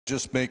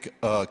just make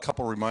a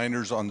couple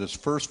reminders on this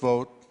first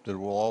vote that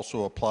will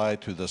also apply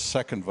to the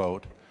second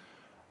vote.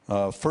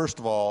 First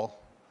of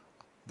all,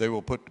 they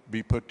will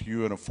be put to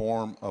you in a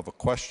form of a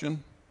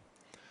question.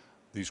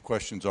 These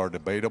questions are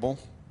debatable.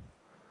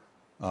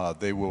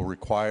 They will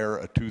require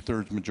a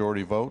 2/3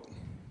 majority vote.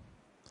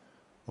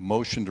 A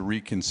motion to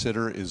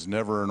reconsider is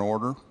never in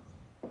order.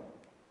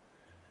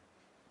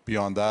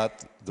 Beyond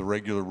that, the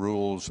regular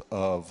rules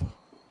of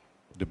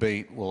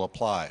debate will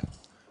apply.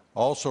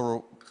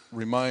 Also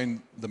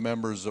remind the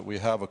members that we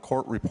have a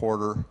court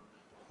reporter.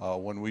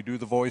 When we do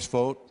the voice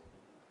vote,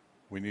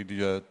 we need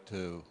you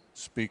to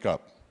speak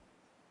up.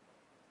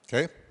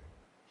 Okay?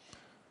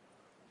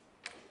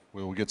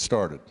 We will get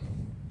started.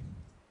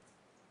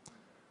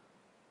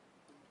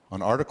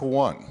 On Article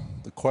 1,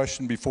 the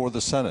question before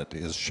the Senate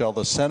is, shall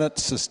the Senate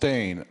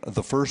sustain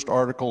the first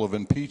article of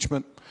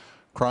impeachment,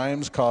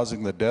 crimes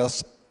causing the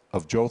deaths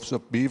of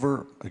Joseph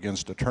Beaver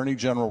against Attorney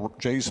General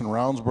Jason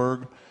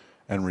Ravnsborg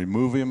and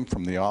remove him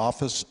from the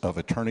office of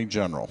Attorney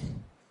General?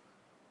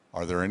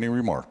 Are there any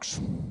remarks?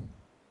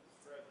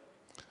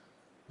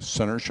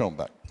 Senator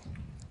Schoenbeck.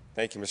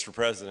 Thank you, Mr.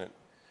 President.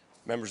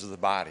 Members of the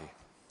body.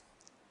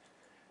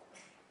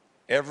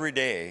 Every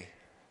day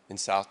in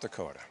South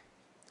Dakota,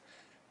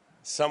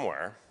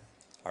 somewhere,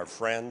 our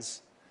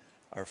friends,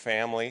 our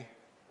family,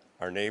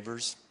 our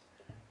neighbors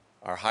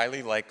are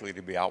highly likely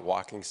to be out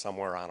walking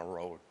somewhere on a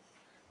road.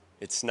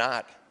 It's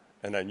not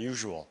an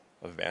unusual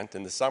event.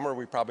 In the summer,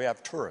 we probably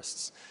have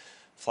tourists,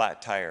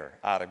 flat tire,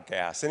 out of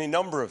gas, any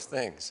number of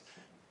things.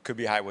 Could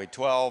be Highway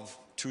 12,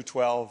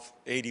 212,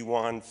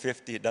 81,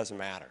 50, it doesn't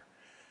matter.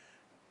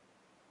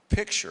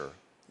 Picture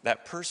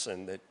that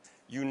person that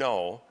you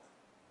know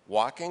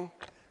walking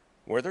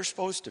where they're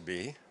supposed to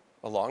be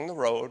along the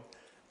road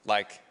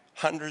like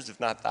hundreds, if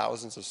not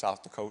thousands, of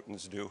South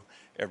Dakotans do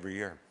every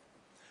year.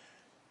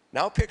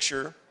 Now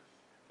picture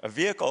a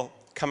vehicle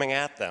coming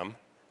at them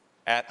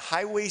at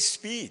highway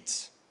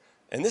speeds.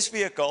 And this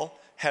vehicle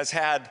has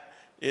had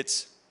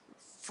its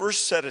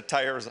first set of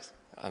tires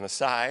on the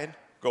side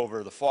go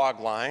over the fog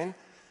line,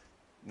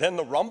 then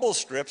the rumble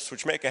strips,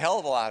 which make a hell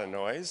of a lot of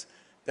noise.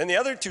 Then the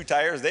other two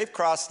tires, they've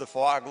crossed the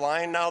fog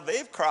line, now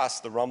they've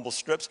crossed the rumble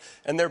strips,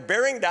 and they're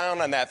bearing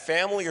down on that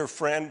family or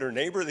friend or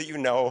neighbor that you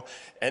know,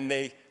 and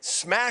they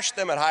smash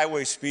them at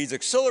highway speeds,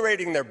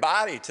 accelerating their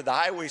body to the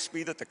highway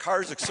speed that the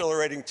car's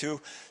accelerating to,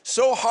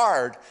 so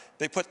hard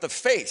they put the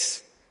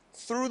face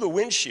through the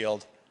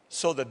windshield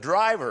so the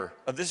driver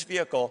of this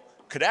vehicle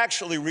could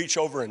actually reach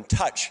over and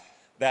touch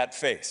that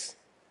face.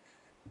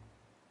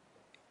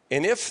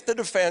 And if the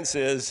defense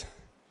is,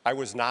 I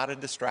was not a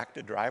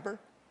distracted driver,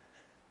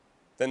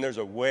 then there's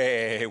a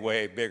way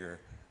bigger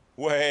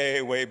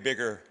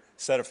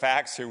set of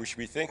facts here we should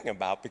be thinking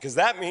about, because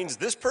that means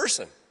this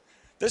person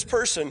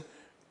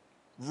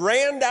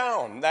ran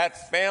down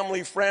that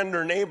family, friend,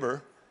 or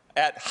neighbor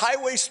at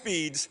highway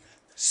speeds,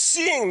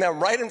 seeing them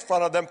right in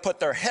front of them, put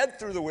their head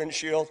through the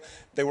windshield.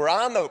 They were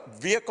on the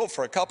vehicle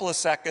for a couple of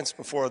seconds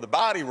before the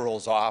body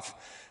rolls off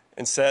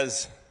and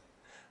says,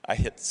 I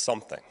hit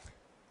something.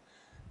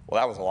 Well,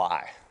 that was a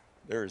lie.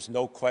 There is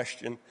no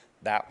question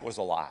that was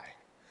a lie.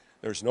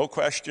 There's no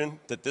question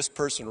that this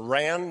person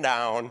ran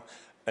down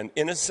an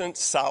innocent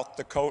South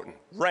Dakotan,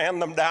 ran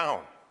them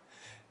down.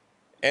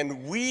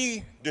 And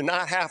we do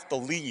not have to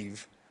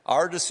leave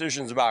our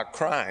decisions about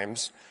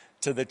crimes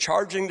to the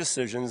charging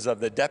decisions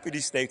of the Deputy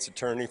State's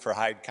Attorney for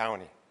Hyde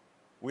County.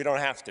 We don't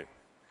have to.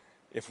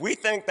 If we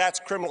think that's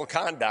criminal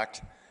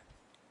conduct,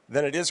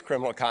 then it is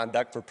criminal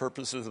conduct for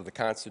purposes of the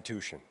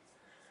Constitution.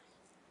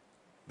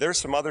 There's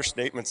some other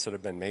statements that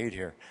have been made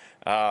here.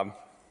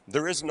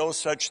 There is no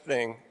such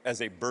thing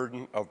as a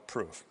burden of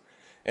proof.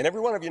 And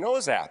every one of you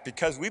knows that,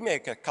 because we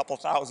make a couple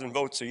thousand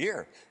votes a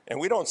year. And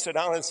we don't sit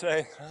down and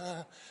say,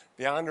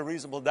 beyond a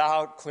reasonable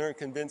doubt, clear and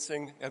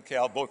convincing, okay,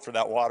 I'll vote for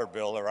that water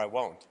bill or I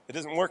won't. It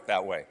doesn't work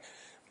that way.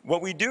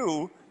 What we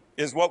do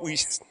is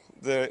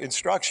the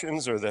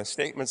instructions or the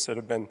statements that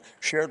have been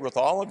shared with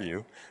all of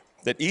you,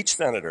 that each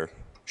senator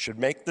should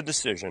make the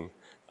decision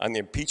on the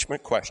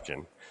impeachment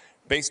question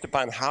based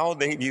upon how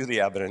they view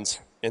the evidence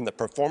in the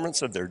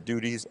performance of their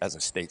duties as a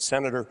state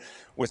senator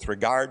with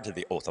regard to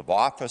the oath of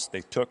office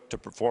they took to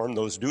perform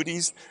those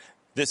duties.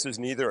 This is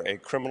neither a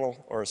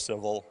criminal or a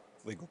civil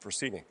legal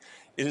proceeding.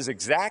 It is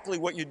exactly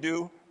what you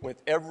do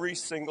with every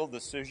single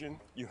decision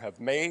you have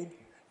made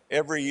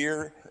every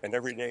year and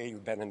every day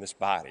you've been in this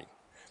body.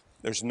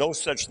 There's no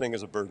such thing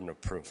as a burden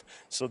of proof.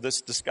 So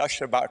this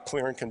discussion about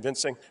clear and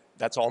convincing,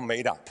 that's all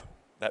made up.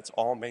 That's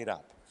all made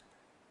up.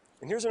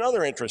 And here's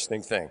another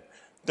interesting thing.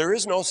 There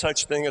is no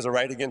such thing as a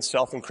right against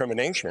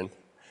self-incrimination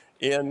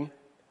in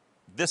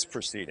this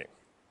proceeding.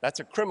 That's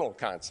a criminal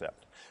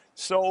concept.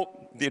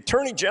 So the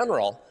Attorney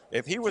General,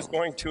 if he was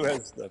going to,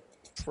 as the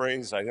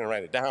phrase, I didn't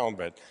write it down,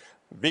 but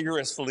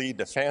vigorously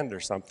defend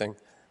or something,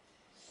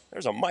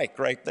 there's a mic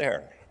right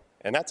there.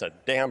 And that's a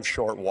damn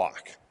short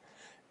walk.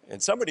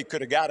 And somebody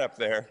could have got up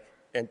there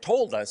and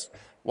told us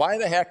why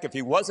the heck, if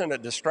he wasn't a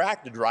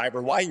distracted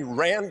driver, why he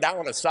ran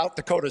down a South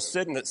Dakota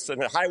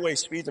citizen at highway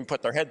speeds and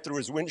put their head through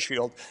his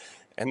windshield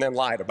and then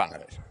lied about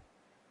it.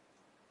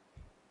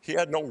 He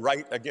had no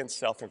right against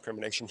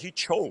self-incrimination. He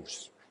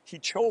chose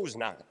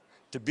not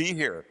to be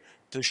here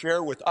to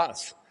share with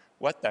us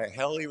what the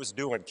hell he was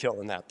doing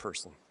killing that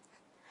person.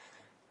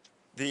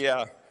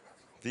 The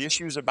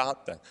issues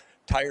about the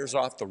tires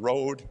off the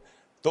road,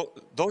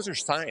 those are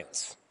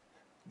science.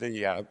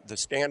 The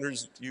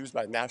standards used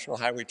by the National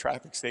Highway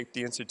Traffic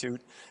Safety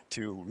Institute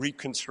to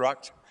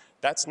reconstruct,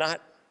 that's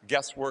not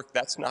guesswork,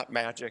 that's not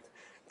magic.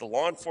 The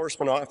law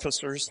enforcement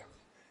officers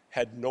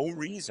had no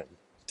reason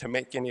to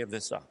make any of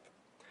this up.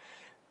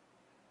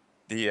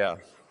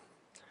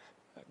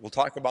 We'll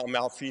talk about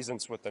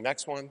malfeasance with the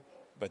next one,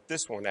 but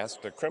this one, as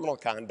to criminal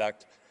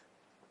conduct,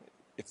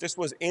 if this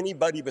was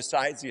anybody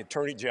besides the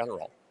Attorney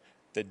General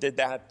that did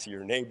that to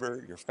your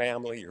neighbor, your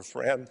family, your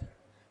friend,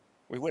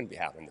 we wouldn't be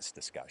having this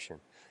discussion.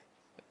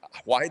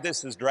 Why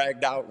this is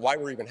dragged out, why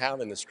we're even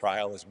having this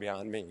trial is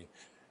beyond me.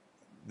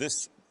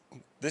 This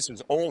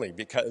is only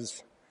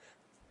because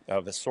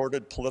of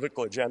assorted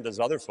political agendas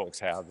other folks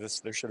have.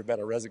 There should have been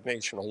a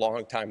resignation a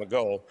long time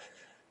ago.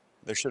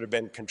 There should have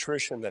been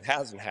contrition that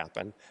hasn't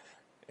happened,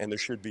 and there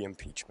should be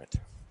impeachment.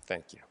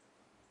 Thank you.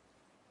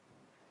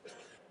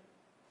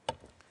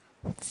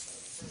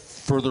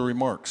 Further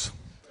remarks?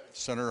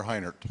 Senator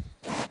Heinert.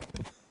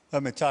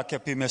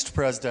 Mr.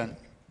 President.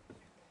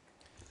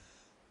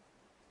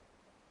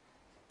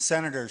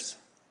 Senators,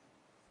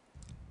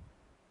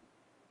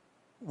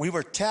 we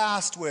were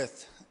tasked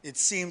with, it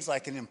seems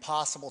like an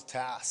impossible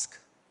task.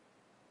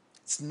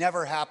 It's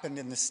never happened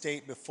in the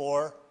state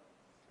before.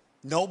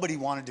 Nobody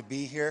wanted to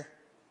be here.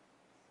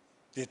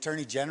 The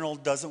Attorney General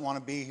doesn't want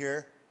to be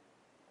here.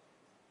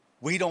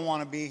 We don't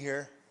want to be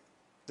here.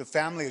 The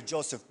family of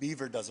Joseph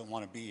Beaver doesn't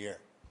want to be here.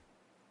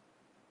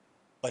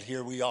 But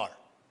here we are.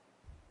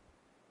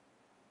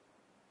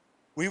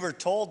 We were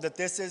told that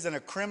this isn't a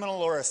criminal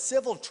or a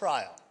civil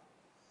trial.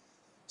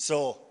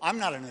 So I'm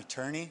not an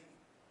attorney.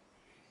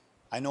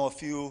 I know a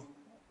few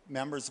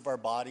members of our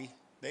body,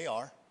 they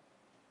are.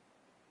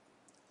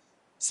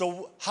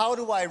 So how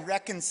do I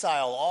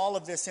reconcile all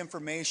of this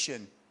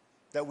information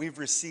that we've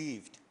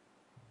received?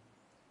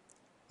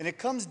 And it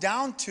comes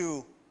down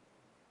to,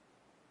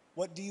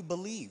 what do you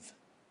believe?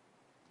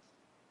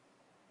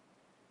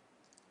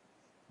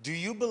 Do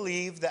you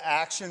believe the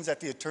actions that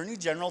the Attorney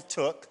General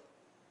took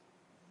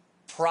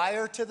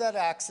prior to that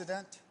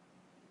accident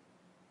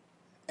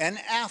and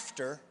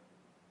after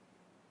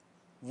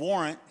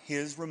warrant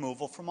his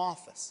removal from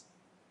office?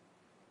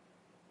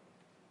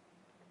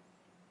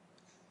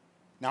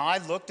 Now, I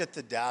looked at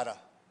the data,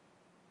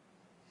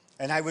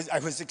 and I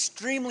was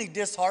extremely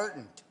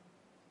disheartened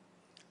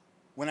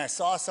when I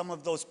saw some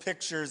of those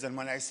pictures and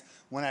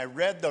when I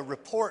read the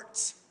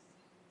reports.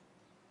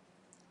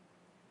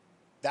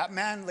 That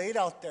man laid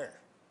out there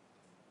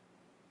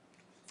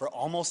for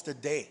almost a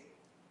day.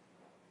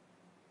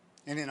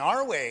 And in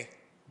our way,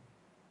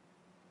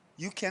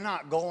 you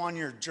cannot go on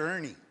your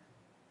journey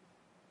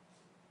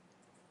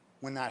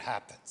when that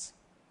happens.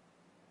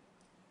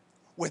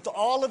 With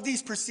all of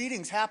these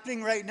proceedings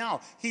happening right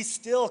now, he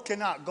still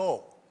cannot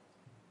go.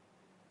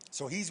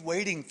 So he's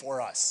waiting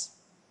for us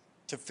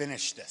to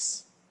finish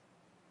this.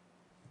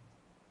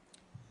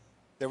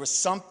 There was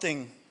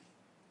something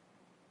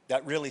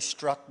that really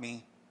struck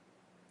me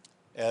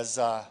as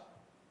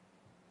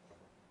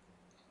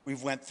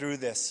we've went through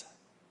this.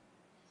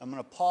 I'm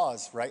going to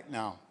pause right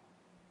now.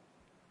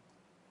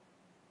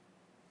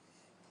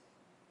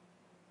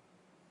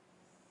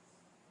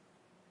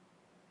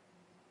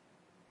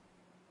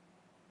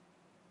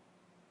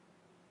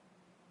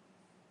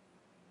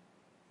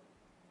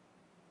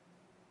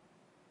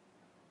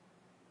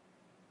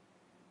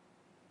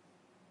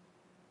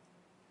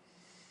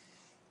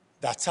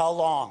 That's how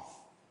long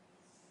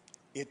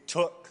it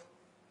took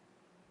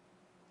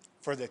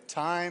for the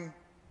time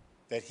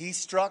that he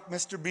struck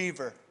Mr.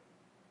 Beaver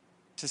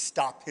to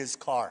stop his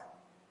car.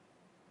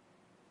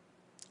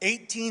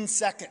 18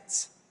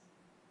 seconds.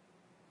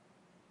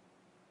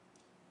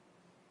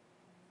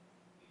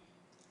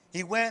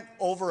 He went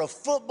over a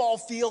football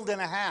field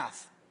and a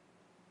half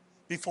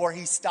before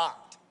he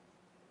stopped.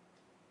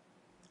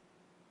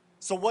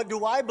 So what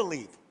do I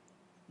believe?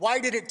 Why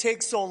did it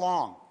take so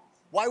long?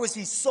 Why was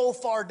he so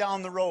far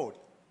down the road?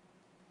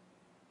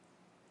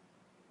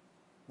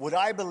 What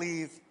I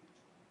believe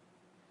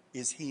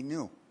is he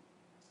knew.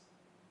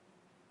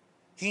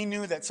 He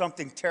knew that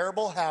something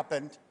terrible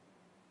happened,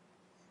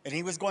 and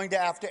he was going to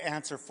have to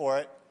answer for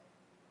it,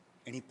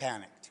 and he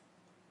panicked.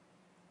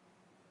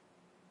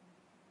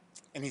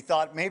 And he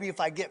thought, maybe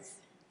if I get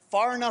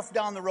far enough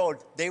down the road,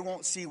 they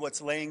won't see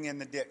what's laying in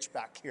the ditch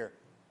back here.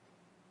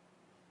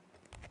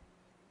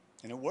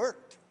 And it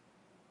worked.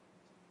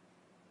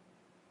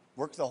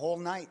 Worked the whole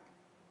night.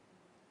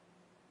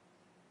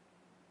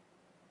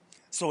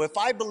 So if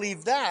I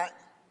believe that,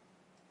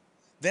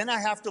 then I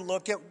have to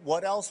look at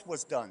what else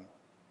was done.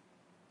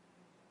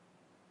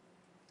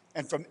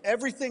 And from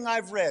everything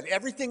I've read,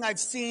 everything I've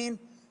seen,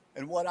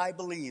 and what I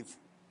believe,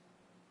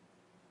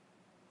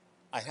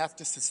 I have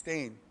to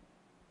sustain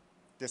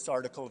this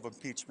article of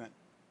impeachment.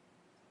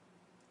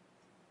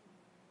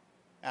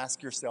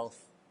 Ask yourself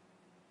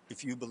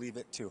if you believe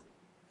it too.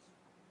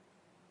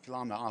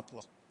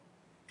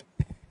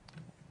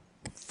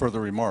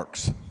 Further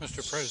remarks? Mr.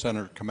 President.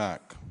 Senator Kamak.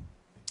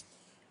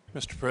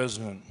 Mr.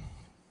 President,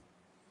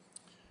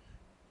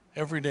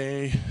 every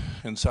day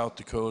in South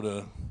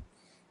Dakota,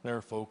 there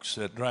are folks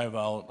that drive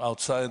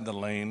outside the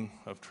lane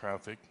of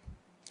traffic.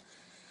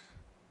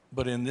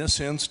 But in this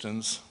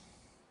instance,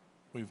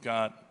 we've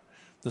got,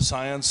 the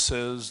science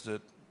says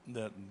that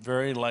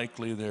very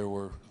likely there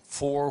were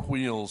 4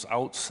 wheels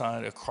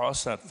outside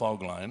across that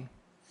fog line,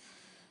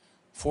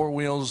 4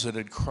 wheels that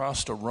had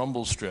crossed a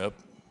rumble strip.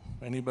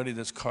 Anybody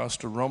that's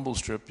crossed a rumble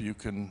strip, you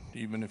can,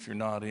 even if you're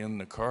not in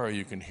the car,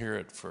 you can hear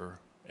it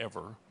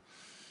forever.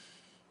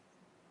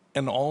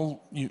 And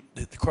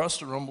they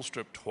crossed the rumble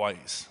strip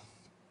twice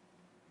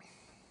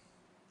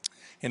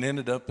and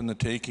ended up in the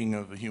taking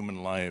of a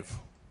human life.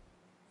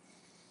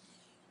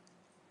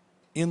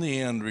 In the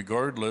end,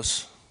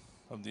 regardless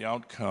of the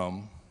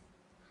outcome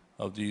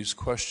of these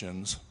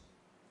questions,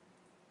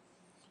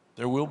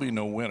 there will be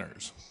no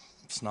winners.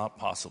 It's not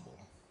possible.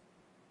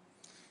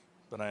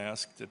 But I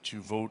ask that you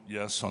vote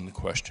yes on the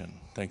question.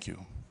 Thank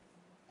you.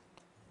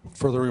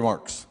 Further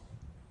remarks?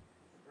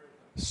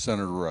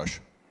 Senator Rush.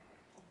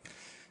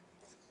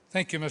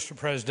 Thank you, Mr.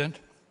 President.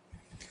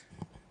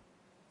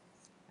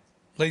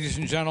 Ladies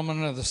and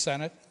gentlemen of the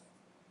Senate,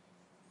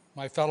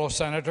 my fellow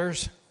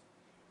senators,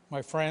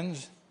 my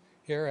friends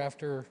here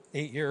after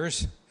 8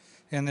 years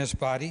in this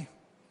body,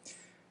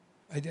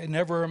 I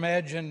never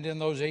imagined in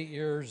those 8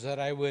 years that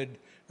I would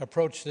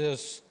approach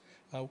this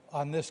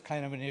on this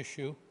kind of an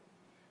issue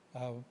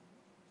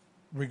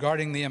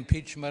regarding the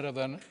impeachment of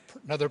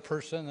another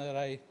person that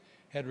I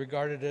had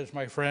regarded as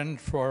my friend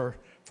for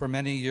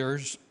many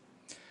years.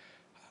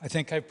 I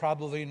think I've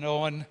probably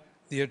known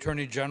the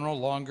Attorney General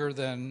longer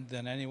than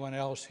anyone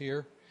else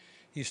here.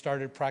 He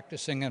started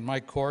practicing in my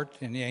court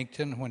in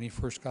Yankton when he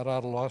first got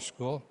out of law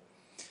school.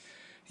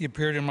 He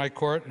appeared in my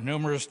court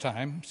numerous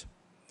times.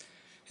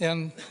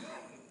 And,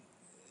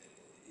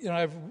 you know,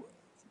 I have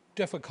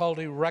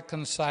difficulty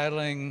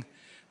reconciling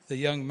the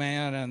young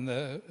man and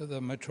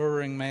the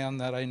maturing man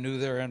that I knew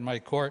there in my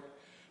court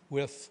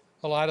with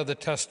a lot of the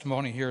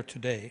testimony here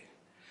today.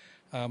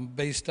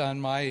 Based on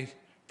my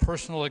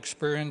personal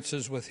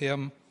experiences with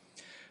him,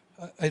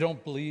 I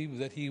don't believe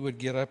that he would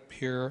get up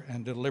here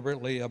and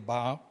deliberately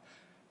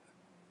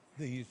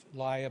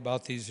lie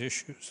about these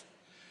issues.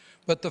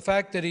 But the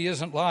fact that he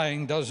isn't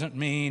lying doesn't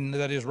mean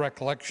that his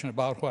recollection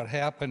about what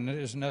happened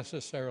is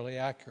necessarily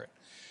accurate.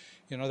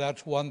 You know,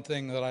 that's one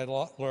thing that I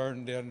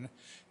learned in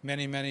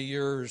many, many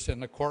years in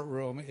the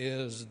courtroom,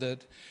 is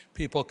that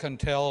people can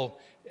tell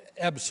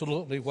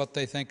absolutely what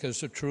they think is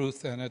the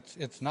truth, and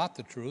it's not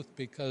the truth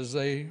because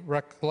they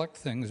recollect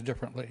things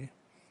differently.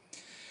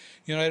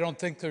 You know, I don't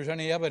think there's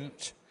any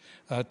evidence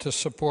to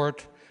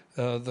support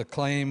the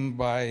claim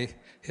by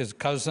his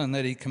cousin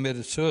that he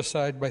committed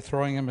suicide by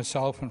throwing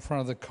himself in front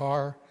of the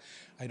car.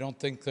 I don't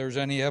think there's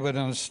any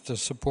evidence to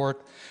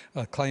support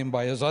a claim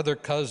by his other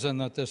cousin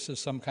that this is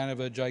some kind of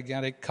a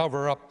gigantic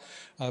cover-up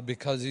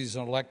because he's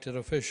an elected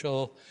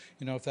official.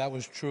 You know, if that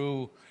was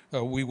true,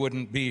 we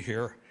wouldn't be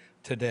here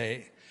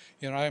today.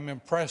 You know, I'm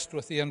impressed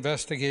with the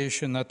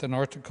investigation that the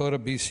North Dakota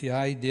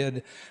BCI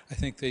did. I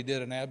think they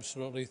did an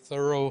absolutely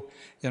thorough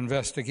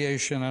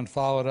investigation and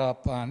followed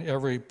up on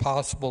every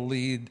possible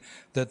lead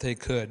that they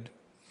could.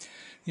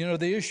 You know,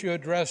 the issue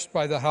addressed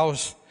by the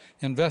House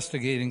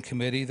Investigating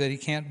Committee, that he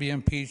can't be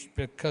impeached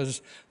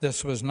because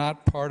this was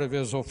not part of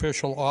his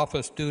official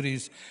office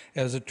duties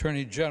as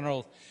Attorney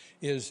General,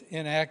 is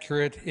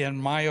inaccurate in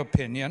my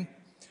opinion.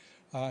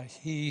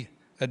 He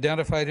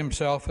identified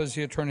himself as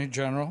the Attorney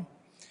General.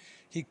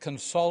 He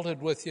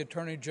consulted with the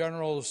Attorney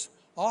General's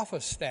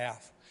office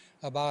staff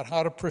about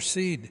how to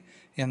proceed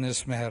in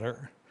this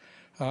matter.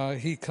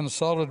 He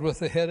consulted with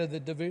the head of the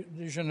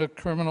Division of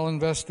Criminal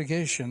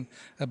Investigation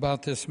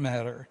about this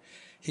matter.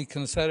 He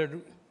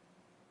consulted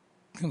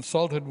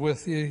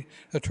with the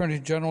Attorney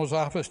General's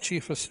office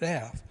chief of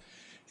staff.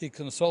 He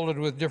consulted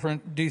with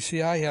different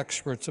DCI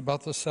experts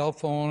about the cell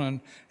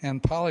phone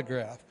and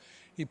polygraph.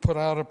 He put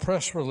out a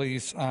press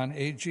release on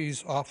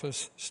AG's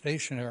office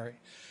stationery.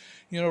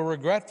 You know,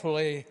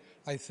 regretfully,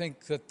 I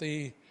think that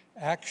the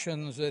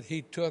actions that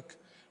he took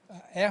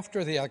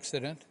after the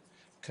accident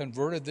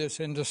converted this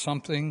into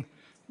something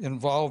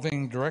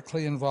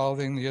directly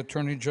involving the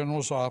Attorney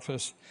General's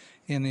office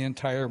in the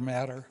entire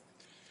matter.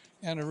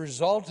 And a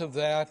result of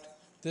that,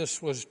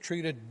 this was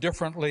treated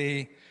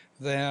differently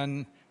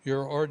than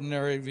your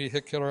ordinary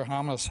vehicular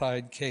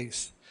homicide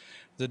case.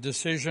 The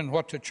decision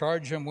what to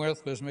charge him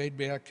with was made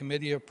by a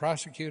committee of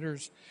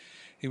prosecutors.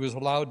 He was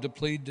allowed to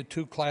plead to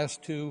 2 Class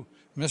 2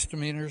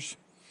 misdemeanors.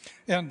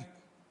 And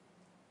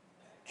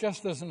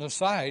just as an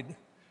aside,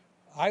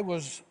 I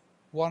was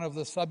one of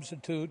the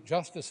substitute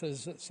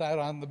justices that sat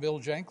on the Bill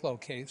Janklow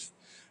case.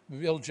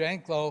 Bill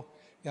Janklow,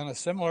 in a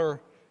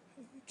similar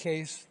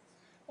case,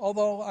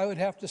 although I would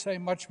have to say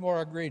much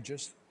more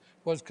egregious,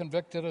 was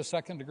convicted of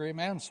second-degree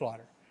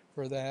manslaughter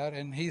for that,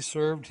 and he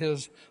served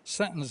his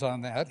sentence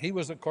on that. He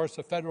was, of course,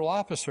 a federal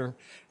officer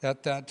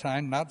at that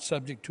time, not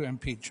subject to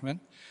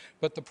impeachment.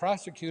 But the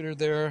prosecutor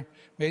there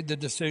made the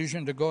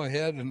decision to go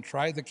ahead and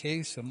try the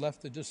case and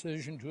left the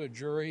decision to a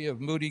jury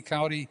of Moody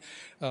County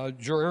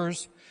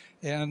jurors.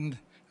 And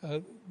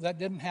that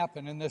didn't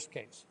happen in this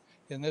case.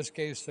 In this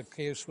case, the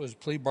case was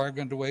plea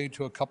bargained away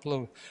to a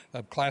couple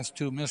of Class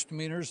 2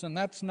 misdemeanors, and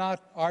that's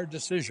not our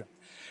decision.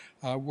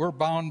 We're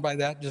bound by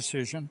that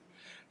decision.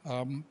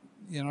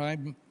 I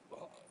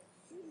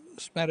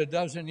spent a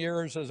dozen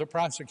years as a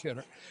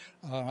prosecutor.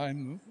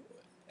 I'm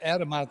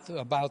adamant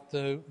about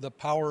the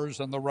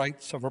powers and the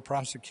rights of a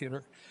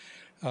prosecutor,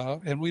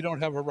 and we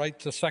don't have a right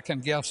to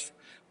second guess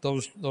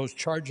those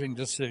charging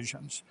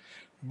decisions.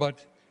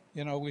 But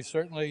we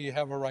certainly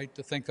have a right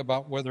to think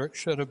about whether it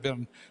should have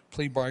been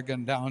plea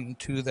bargained down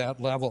to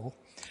that level.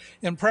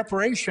 In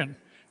preparation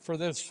for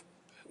this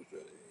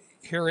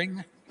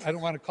hearing, I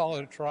don't want to call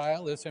it a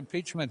trial, this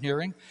impeachment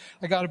hearing,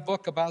 I got a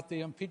book about the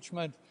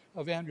impeachment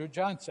of Andrew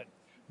Johnson,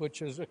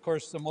 which is, of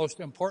course, the most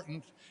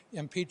important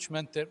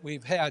impeachment that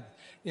we've had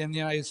in the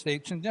United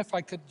States. And if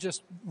I could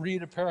just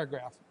read a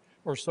paragraph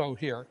or so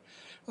here.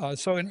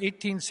 So in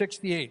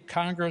 1868,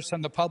 Congress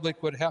and the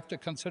public would have to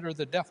consider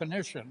the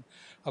definition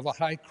of a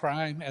high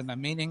crime and the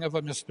meaning of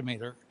a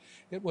misdemeanor.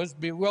 It was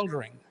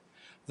bewildering.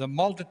 The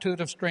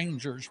multitude of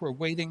strangers were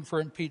waiting for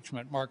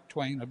impeachment, Mark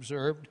Twain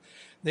observed.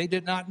 They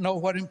did not know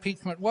what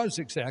impeachment was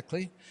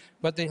exactly,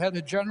 but they had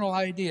a general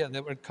idea that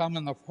it would come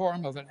in the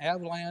form of an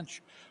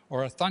avalanche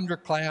or a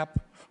thunderclap,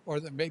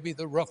 or that maybe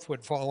the roof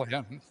would fall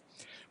in.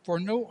 For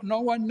no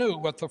one knew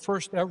what the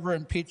first ever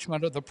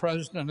impeachment of the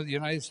President of the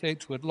United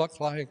States would look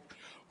like,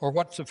 or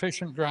what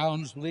sufficient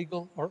grounds,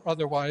 legal or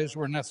otherwise,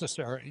 were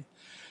necessary.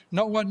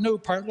 No one knew,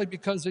 partly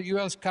because the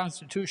U.S.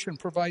 Constitution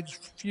provides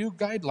few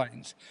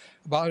guidelines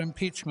about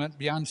impeachment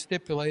beyond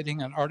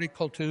stipulating in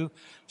Article 2,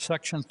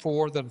 Section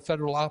 4, that a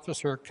federal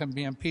officer can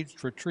be impeached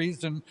for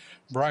treason,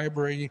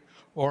 bribery,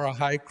 or a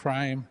high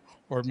crime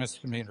or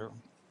misdemeanor.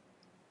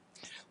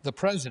 The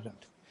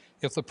President,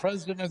 if the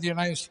President of the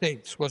United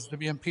States was to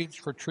be impeached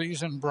for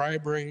treason,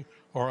 bribery,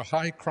 or a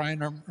high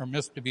crime or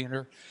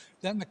misdemeanor,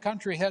 then the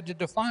country had to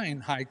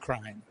define high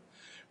crime.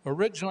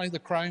 Originally, the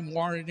crime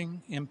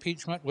warranting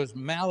impeachment was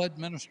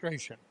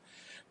maladministration,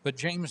 but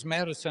James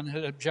Madison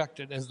had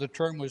objected as the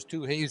term was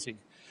too hazy.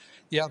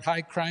 Yet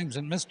high crimes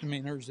and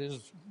misdemeanors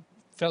is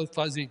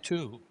fuzzy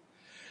too.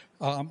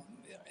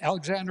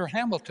 Alexander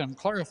Hamilton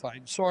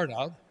clarified, sort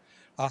of,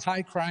 a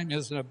high crime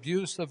is an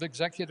abuse of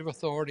executive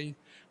authority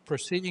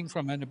proceeding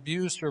from an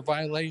abuse or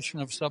violation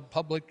of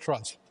public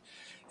trust.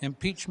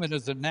 Impeachment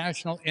is a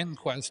national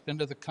inquest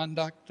into the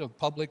conduct of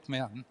public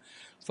men.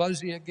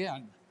 Fuzzy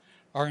again.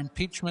 Are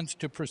impeachments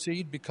to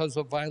proceed because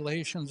of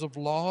violations of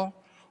law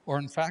or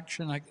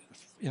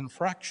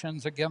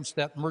infractions against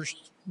that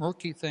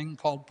murky thing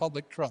called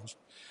public trust?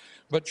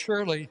 But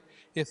surely,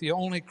 if the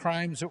only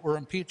crimes that were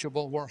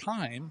impeachable were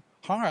high,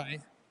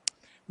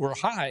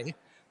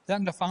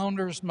 then the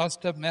founders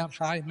must have meant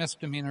high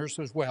misdemeanors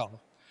as well.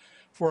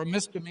 For a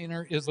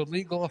misdemeanor is a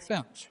legal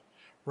offense,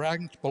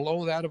 ranked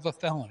below that of a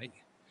felony.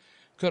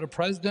 Could a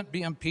president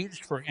be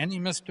impeached for any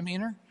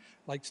misdemeanor,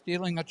 like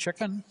stealing a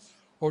chicken?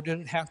 Or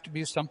did it have to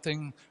be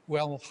something,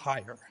 well,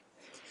 higher?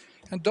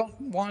 And don't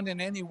want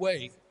in any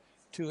way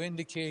to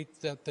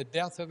indicate that the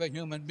death of a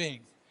human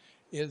being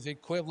is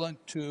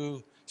equivalent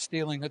to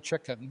stealing a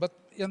chicken. But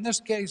in this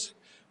case,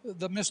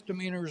 the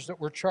misdemeanors that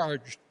were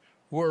charged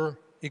were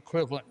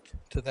equivalent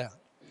to that.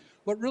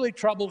 What really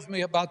troubles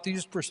me about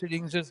these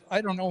proceedings is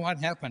I don't know what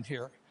happened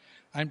here.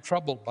 I'm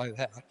troubled by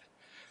that.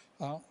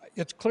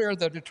 It's clear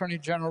that Attorney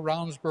General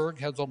Ravnsborg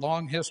has a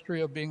long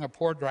history of being a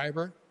poor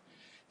driver.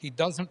 He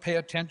doesn't pay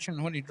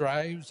attention when he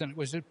drives, and it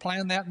was his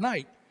plan that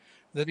night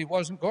that he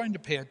wasn't going to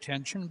pay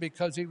attention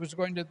because he was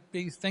going to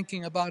be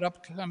thinking about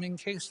upcoming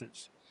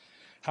cases.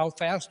 How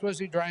fast was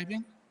he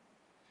driving?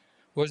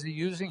 Was he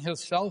using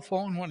his cell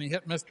phone when he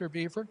hit Mr.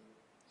 Beaver?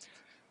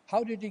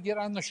 How did he get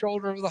on the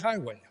shoulder of the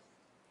highway?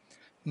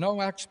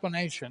 No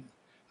explanation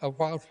of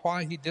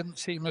why he didn't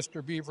see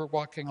Mr. Beaver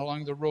walking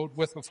along the road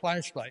with a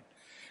flashlight.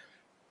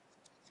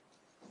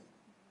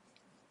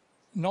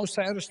 No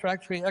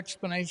satisfactory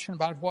explanation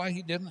about why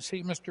he didn't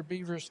see Mr.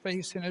 Beaver's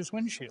face in his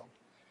windshield.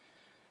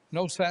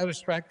 No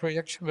satisfactory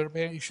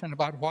explanation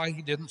about why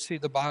he didn't see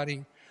the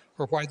body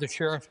or why the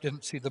sheriff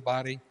didn't see the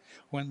body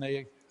when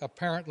they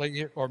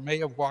apparently or may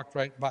have walked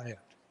right by it.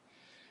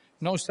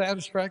 No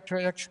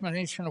satisfactory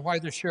explanation of why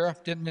the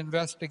sheriff didn't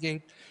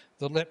investigate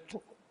the lit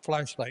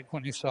flashlight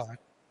when he saw it.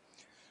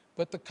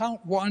 But the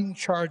count 1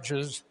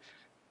 charges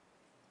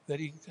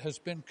that he has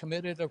been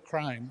committed of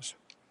crimes.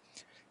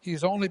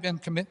 He's only been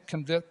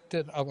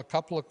convicted of a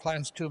couple of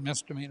Class 2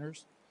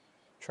 misdemeanors,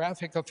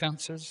 traffic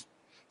offenses.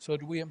 So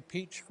do we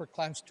impeach for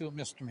Class 2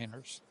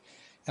 misdemeanors?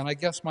 And I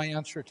guess my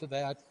answer to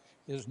that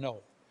is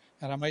no.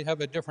 And I might have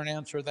a different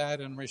answer to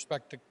that in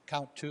respect to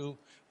count 2,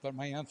 but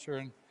my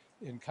answer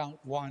in count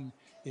 1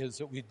 is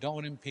that we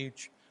don't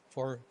impeach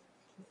for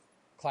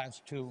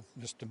Class 2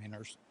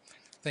 misdemeanors.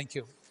 Thank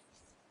you.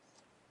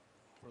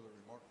 Further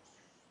remarks?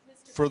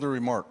 Further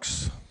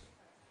remarks?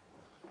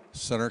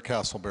 Senator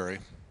Castleberry.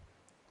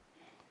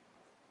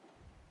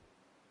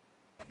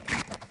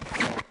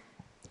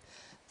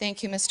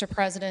 Thank you, Mr.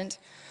 President.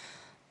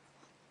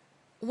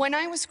 When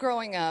I was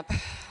growing up,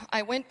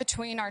 I went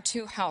between our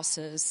two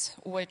houses,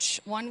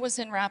 which one was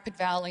in Rapid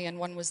Valley and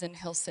one was in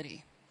Hill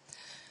City.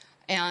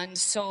 And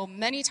so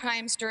many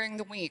times during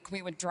the week,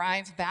 we would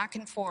drive back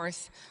and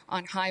forth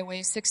on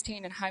Highway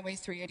 16 and Highway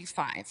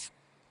 385.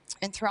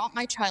 And throughout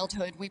my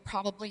childhood, we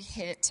probably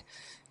hit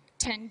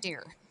 10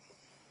 deer.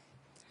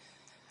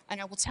 And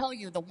I will tell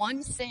you, the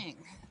one thing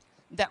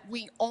that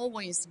we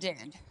always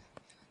did,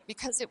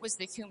 because it was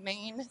the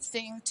humane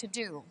thing to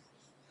do,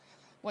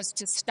 was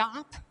to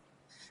stop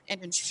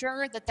and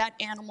ensure that that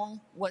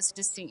animal was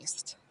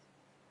deceased.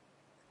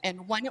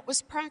 And when it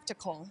was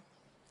practical,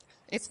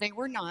 if they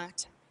were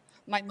not,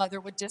 my mother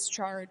would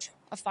discharge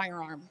a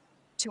firearm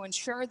to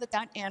ensure that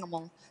that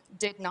animal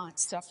did not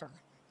suffer.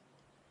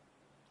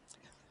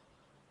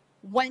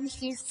 When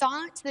he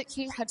thought that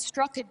he had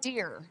struck a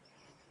deer,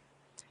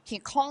 he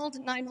called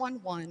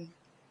 911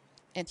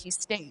 and he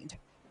stayed.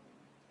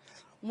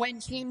 When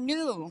he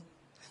knew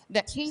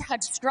that he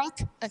had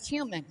struck a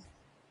human,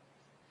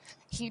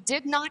 he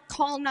did not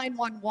call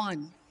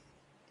 911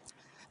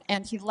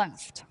 and he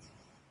left.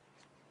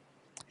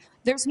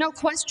 There's no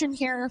question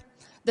here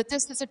that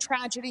this is a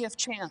tragedy of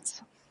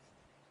chance.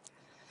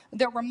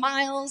 There were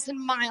miles and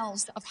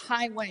miles of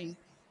highway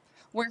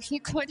where he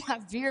could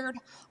have veered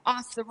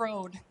off the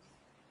road.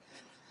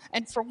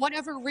 And for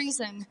whatever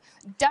reason,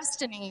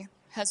 destiny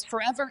has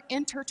forever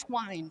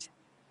intertwined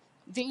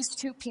these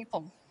two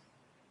people.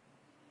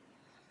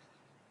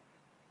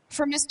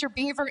 For Mr.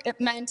 Beaver,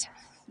 it meant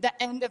the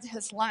end of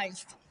his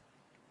life.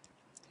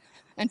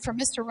 And for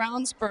Mr.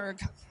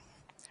 Ravnsborg,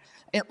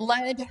 it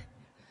led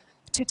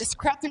to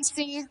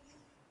discrepancy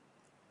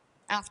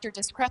after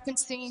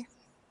discrepancy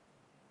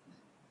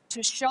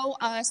to show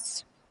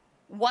us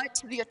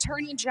what the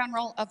Attorney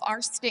General of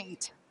our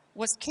state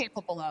was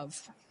capable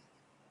of,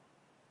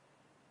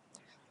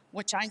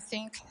 which I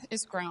think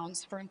is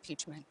grounds for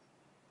impeachment.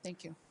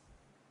 Thank you.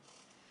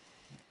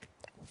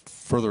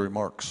 Further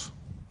remarks?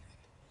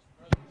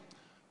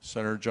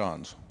 Senator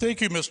Johns.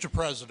 Thank you, Mr.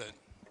 President.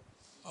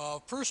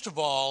 First of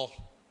all,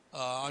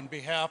 on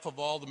behalf of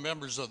all the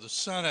members of the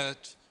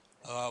Senate,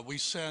 we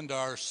send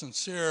our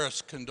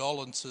sincerest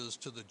condolences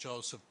to the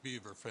Joseph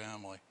Beaver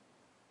family.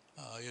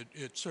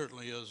 It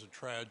certainly is a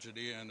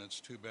tragedy, and it's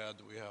too bad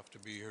that we have to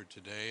be here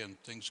today,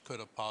 and things could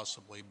have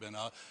possibly been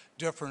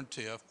different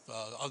if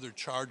other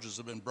charges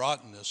have been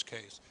brought in this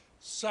case.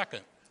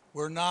 Second,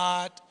 we're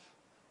not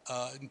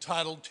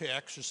entitled to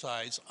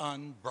exercise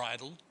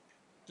unbridled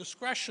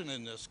discretion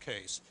in this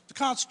case. The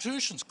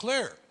Constitution's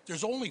clear.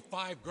 There's only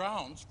 5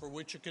 grounds for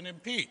which you can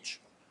impeach.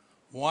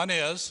 One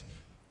is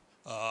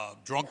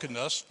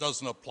drunkenness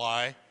doesn't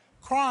apply.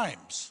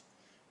 Crimes,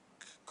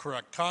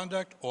 correct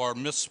conduct, or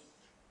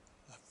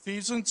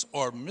misfeasance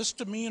or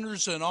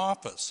misdemeanors in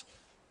office.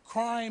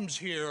 Crimes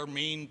here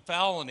mean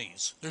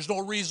felonies. There's no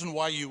reason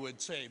why you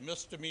would say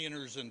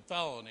misdemeanors and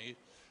felony,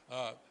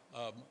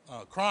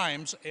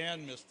 crimes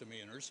and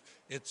misdemeanors.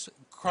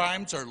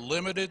 Crimes are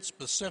limited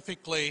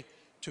specifically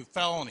to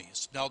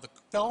felonies. Now, the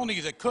felony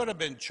that could have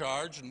been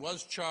charged and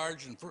was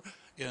charged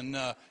in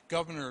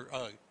Governor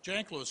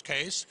Janklo's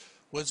case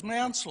was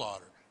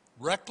manslaughter,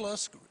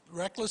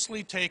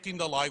 recklessly taking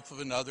the life of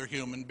another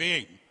human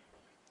being.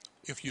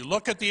 If you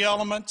look at the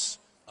elements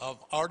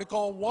of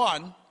Article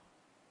 1,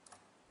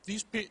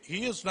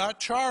 he is not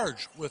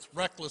charged with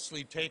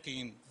recklessly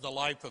taking the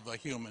life of a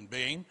human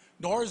being,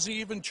 nor is he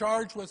even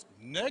charged with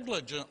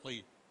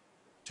negligently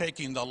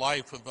taking the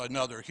life of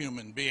another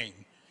human being.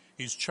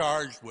 He's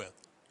charged with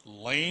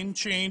lane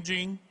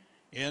changing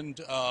and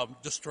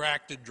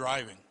distracted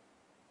driving.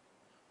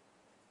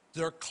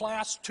 They're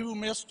Class 2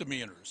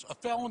 misdemeanors. A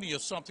felony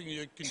is something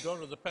you can go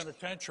to the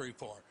penitentiary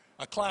for.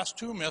 A Class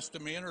 2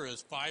 misdemeanor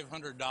is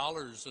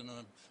 $500 and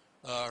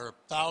or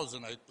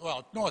 $1,000.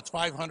 Well, no, it's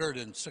 500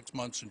 and 6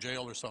 months in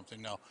jail or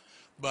something now,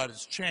 but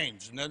it's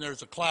changed. And then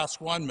there's a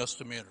Class 1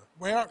 misdemeanor.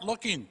 We aren't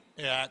looking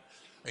at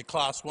a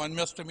Class 1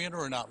 misdemeanor.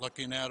 We're not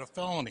looking at a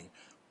felony.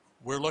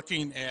 We're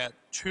looking at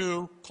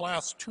 2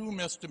 Class 2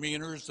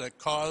 misdemeanors that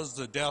cause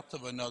the death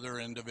of another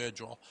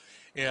individual.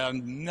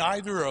 And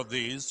neither of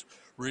these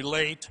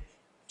relate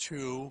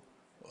to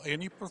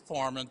any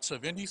performance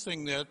of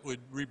anything that would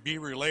be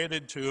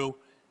related to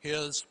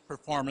his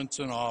performance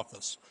in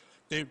office.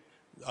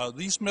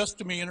 These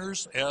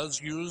misdemeanors,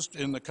 as used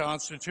in the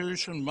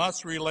Constitution,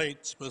 must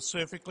relate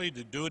specifically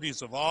to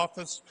duties of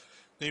office.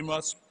 They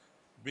must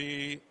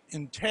be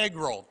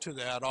integral to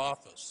that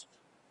office.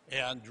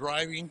 And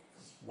driving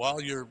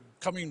while you're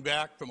coming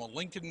back from a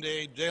Lincoln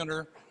Day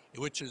dinner,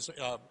 which is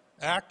an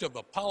act of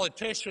a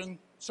politician,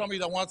 somebody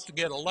that wants to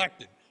get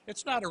elected.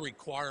 It's not a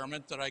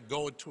requirement that I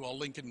go to a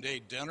Lincoln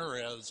Day dinner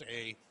as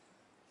a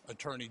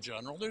Attorney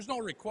General. There's no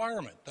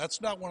requirement.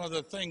 That's not one of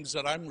the things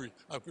that I'm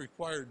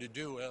required to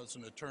do as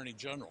an Attorney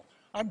General.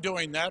 I'm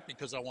doing that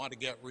because I want to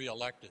get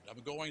reelected.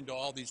 I'm going to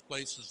all these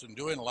places and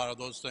doing a lot of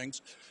those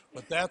things,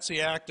 but that's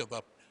the act of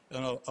a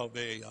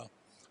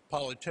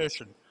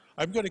politician.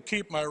 I'm going to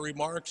keep my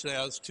remarks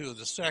as to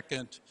the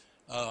second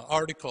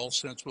article,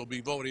 since we'll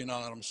be voting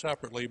on them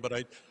separately,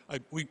 but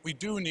we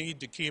do need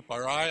to keep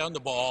our eye on the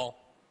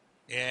ball,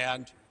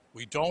 and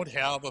we don't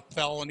have a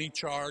felony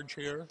charge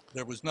here.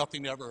 There was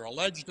nothing ever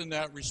alleged in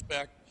that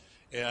respect,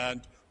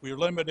 and we're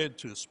limited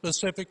to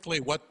specifically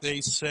what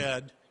they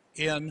said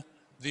in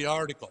the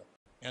article.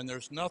 And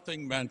there's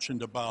nothing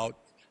mentioned about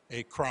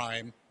a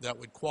crime that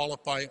would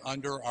qualify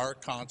under our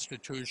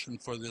Constitution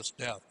for this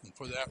death. And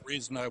for that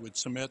reason, I would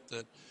submit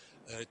that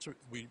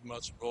we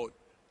must vote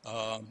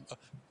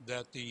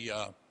that the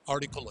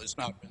article has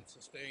not been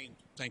sustained.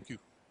 Thank you.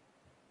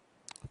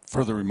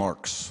 Further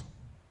remarks?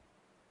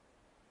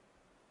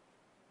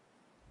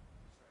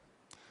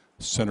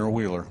 Senator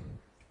Wheeler.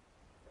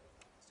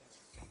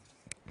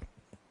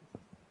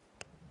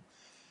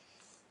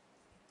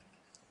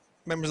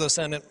 Members of the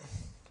Senate,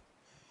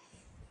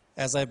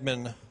 as I've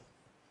been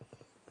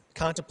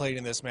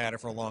contemplating this matter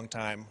for a long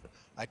time,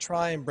 I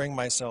try and bring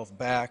myself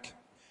back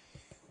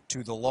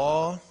to the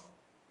law,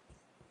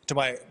 to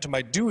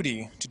my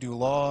duty to do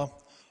law,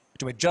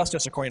 to do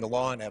justice according to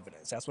law and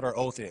evidence. That's what our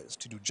oath is,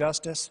 to do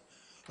justice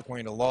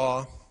according to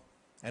law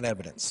and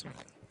evidence.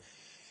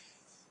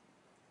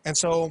 And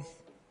so,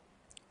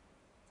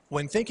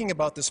 when thinking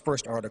about this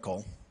first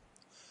article,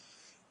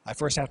 I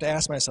first have to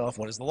ask myself,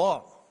 what is the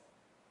law?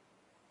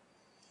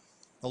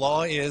 The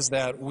law is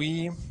that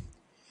we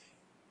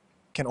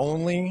can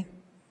only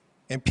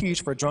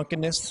impeach for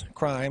drunkenness,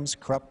 crimes,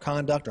 corrupt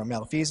conduct, or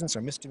malfeasance,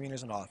 or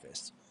misdemeanors in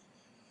office.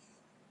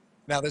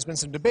 Now, there's been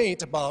some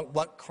debate about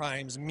what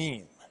crimes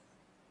mean.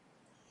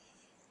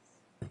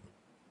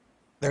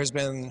 There's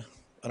been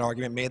an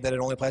argument made that it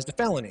only applies to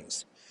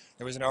felonies.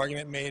 There was an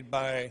argument made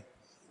by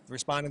the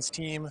respondents'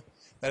 team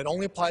that it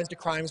only applies to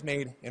crimes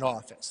made in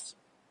office.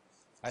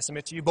 I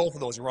submit to you both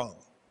of those are wrong.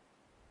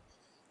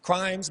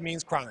 Crimes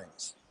means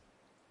crimes.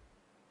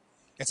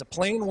 It's a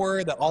plain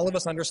word that all of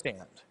us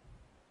understand.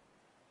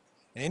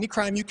 And any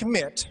crime you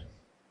commit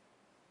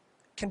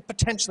can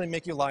potentially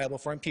make you liable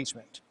for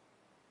impeachment.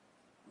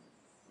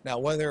 Now,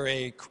 whether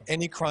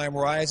any crime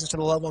rises to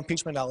the level of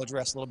impeachment, I'll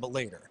address a little bit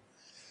later.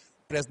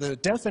 But as the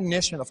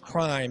definition of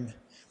crime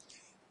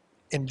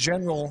in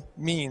general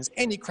means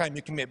any crime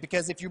you commit,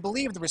 because if you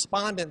believe the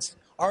respondent's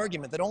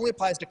argument that only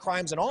applies to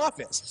crimes in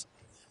office,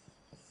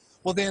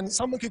 well then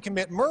someone could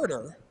commit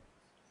murder,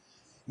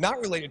 not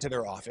related to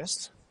their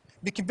office,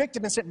 be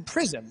convicted and sit in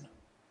prison,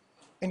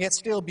 and yet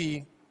still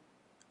be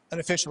an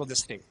official of the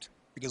state,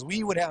 because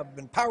we would have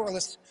been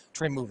powerless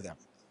to remove them.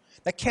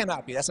 That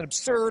cannot be. That's an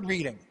absurd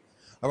reading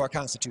of our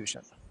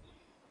Constitution.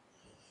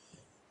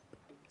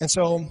 And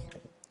so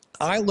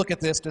I look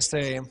at this to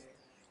say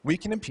we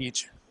can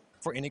impeach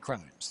for any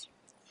crimes.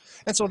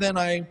 And so then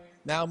I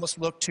now must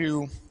look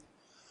to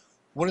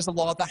what is the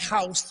law the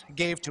House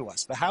gave to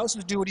us. The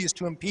House's duty is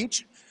to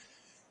impeach.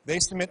 They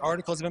submit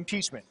articles of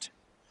impeachment.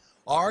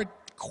 Our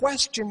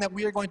question that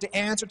we are going to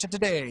answer to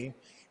today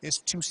is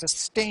to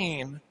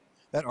sustain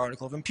that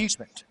article of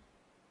impeachment.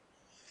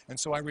 And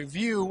so I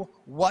review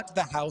what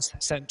the House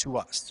sent to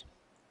us.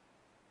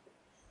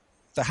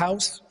 The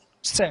House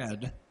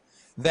said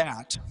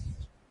that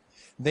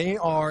they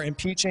are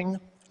impeaching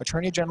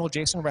Attorney General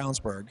Jason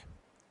Ravnsborg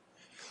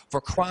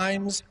for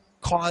crimes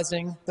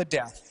causing the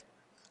death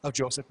of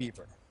Joseph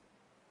Beaver.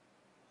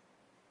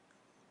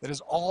 That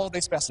is all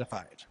they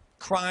specified.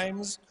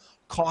 Crimes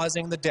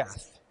causing the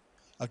death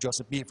of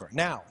Joseph Beaver.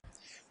 Now,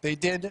 they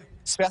did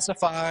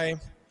specify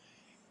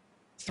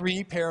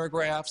 3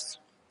 paragraphs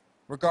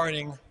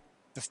regarding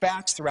the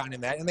facts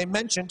surrounding that, and they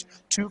mentioned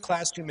 2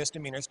 Class 2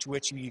 misdemeanors to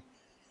which he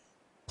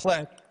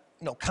pled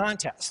no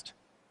contest.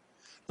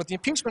 But the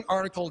impeachment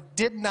article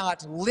did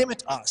not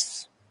limit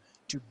us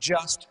to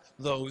just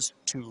those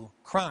 2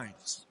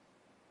 crimes.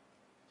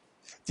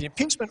 The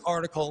impeachment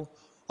article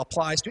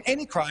applies to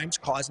any crimes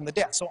causing the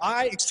death. So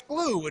I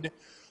exclude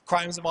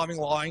crimes involving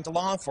lying to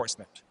law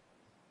enforcement,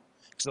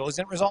 because those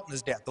didn't result in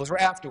his death. Those were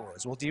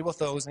afterwards. We'll deal with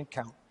those in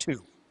count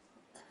 2.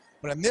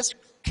 But in this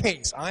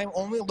case, I'm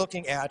only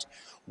looking at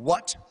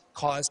what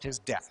caused his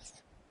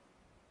death.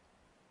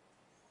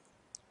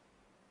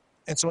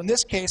 And so in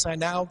this case, I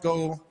now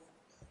go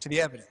to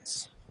the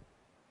evidence.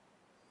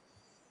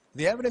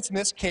 The evidence in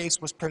this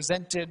case was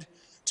presented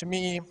to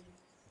me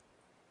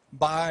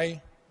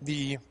by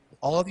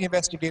all of the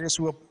investigators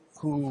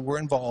who were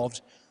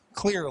involved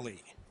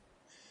clearly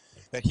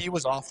that he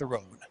was off the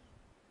road.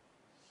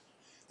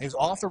 He was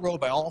off the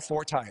road by all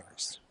 4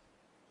 tires.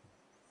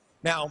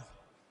 Now,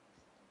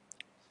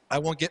 I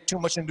won't get too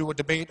much into a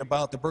debate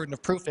about the burden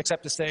of proof,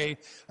 except to say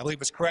I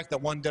believe it's correct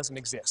that one doesn't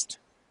exist.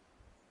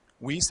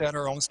 We set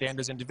our own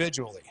standards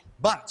individually.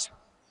 But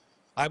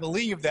I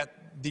believe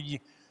that the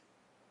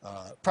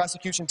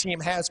prosecution team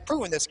has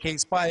proven this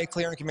case by a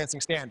clear and convincing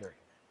standard.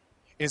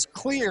 It's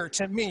clear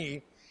to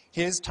me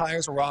his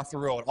tires were off the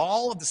road.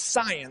 All of the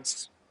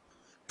science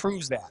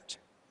proves that.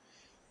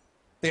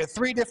 They had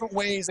 3 different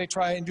ways they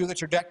try and do the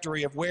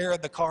trajectory of where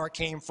the car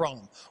came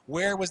from.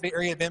 Where was the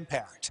area of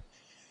impact?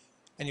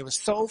 And he was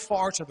so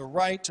far to the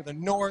right, to the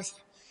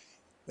north,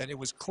 that it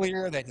was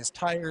clear that his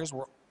tires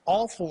were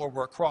All four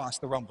were across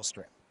the rumble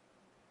strip.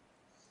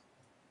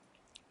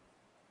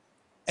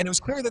 And it was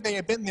clear that they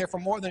had been there for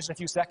more than just a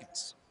few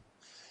seconds.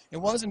 It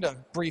wasn't a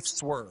brief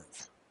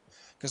swerve,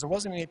 because there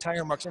wasn't any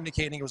tire marks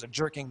indicating it was a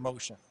jerking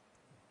motion.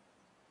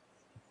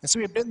 And so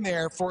he had been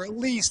there for at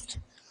least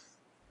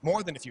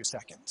more than a few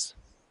seconds.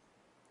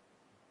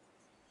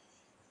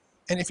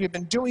 And if he had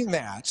been doing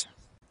that,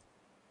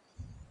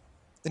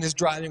 then his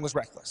driving was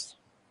reckless.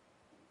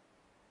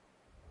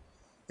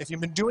 If he'd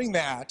been doing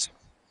that,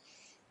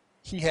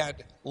 he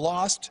had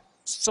lost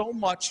so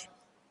much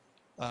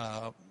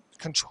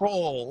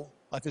control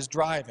of his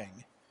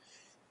driving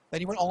that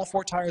he went all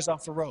four tires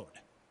off the road.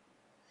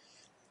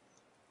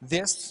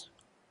 This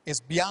is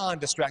beyond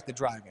distracted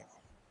driving.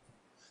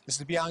 This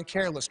is beyond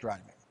careless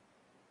driving.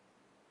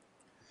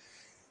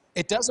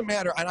 It doesn't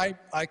matter, and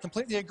I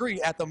completely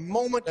agree, at the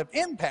moment of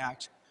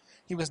impact,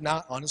 he was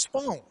not on his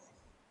phone.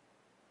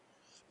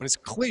 But it's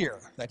clear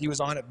that he was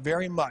on it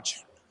very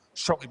much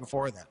shortly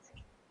before then.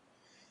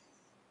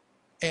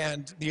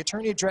 And the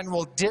Attorney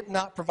General did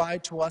not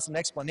provide to us an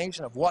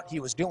explanation of what he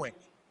was doing.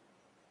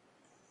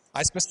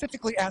 I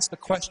specifically asked the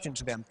question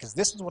to them, because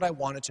this is what I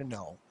wanted to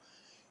know,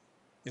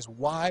 is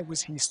why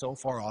was he so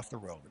far off the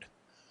road?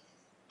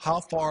 How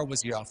far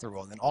was he off the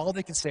road? And all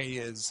they can say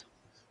is,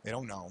 they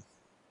don't know.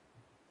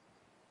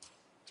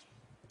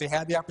 They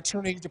had the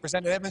opportunity to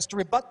present evidence to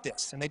rebut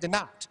this, and they did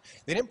not.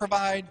 They didn't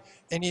provide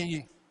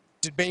any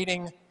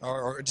debating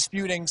or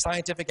disputing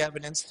scientific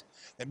evidence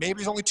that maybe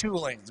there's only 2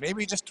 lanes,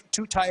 maybe just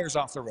 2 tires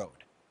off the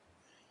road.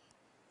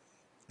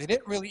 They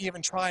didn't really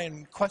even try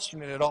and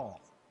question it at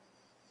all.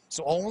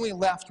 So only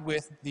left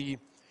with the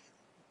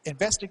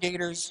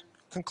investigators'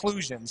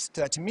 conclusions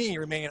that, to me,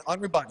 remain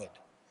unrebutted,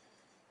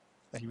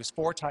 that he was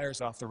 4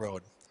 tires off the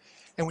road.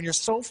 And when you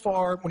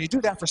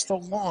do that for so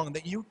long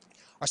that you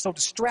are so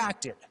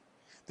distracted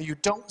that you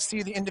don't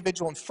see the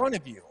individual in front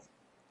of you,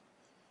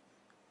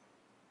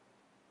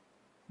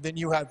 then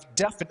you have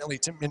definitely,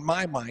 in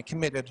my mind,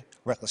 committed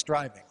reckless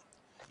driving.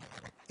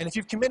 And if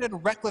you've committed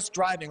reckless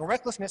driving,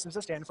 recklessness is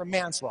a standard for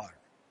manslaughter.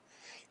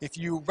 If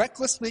you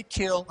recklessly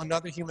kill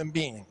another human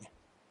being,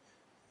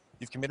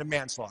 you've committed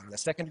manslaughter.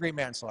 That's second-degree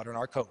manslaughter in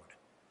our code.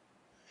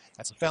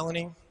 That's a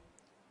felony,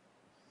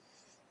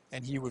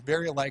 and he would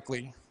very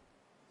likely,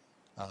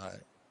 I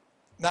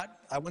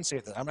wouldn't say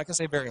that, I'm not going to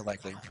say very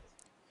likely,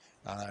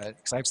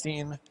 because I've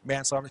seen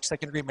manslaughter,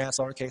 second-degree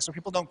manslaughter cases where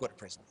people don't go to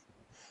prison,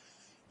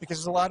 because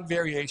there's a lot of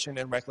variation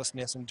in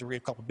recklessness and degree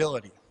of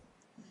culpability.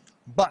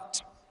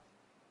 But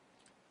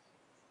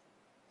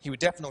he would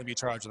definitely be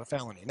charged with a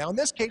felony. Now, in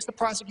this case, the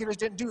prosecutors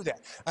didn't do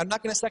that. I'm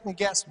not going to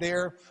second-guess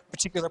their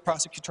particular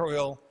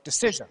prosecutorial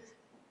decision,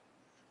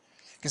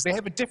 because they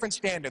have a different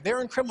standard.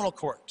 They're in criminal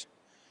court.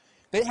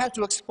 They have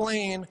to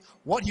explain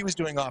what he was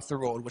doing off the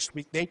road, which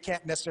they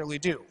can't necessarily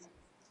do,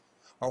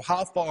 or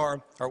how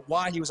far, or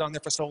why he was on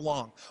there for so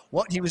long,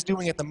 what he was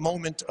doing at the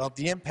moment of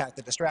the impact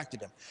that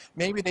distracted him.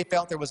 Maybe they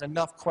felt there was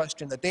enough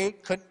question that they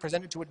couldn't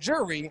present it to a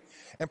jury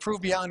and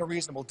prove beyond a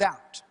reasonable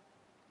doubt.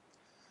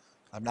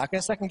 I'm not going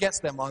to second-guess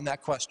them on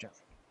that question.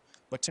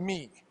 But to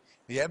me,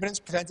 the evidence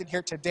presented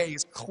here today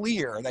is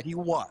clear that he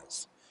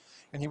was.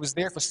 And he was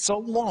there for so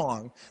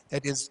long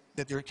that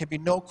there can be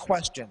no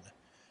question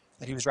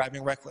that he was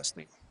driving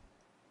recklessly.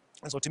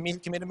 And so to me, he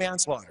committed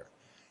manslaughter.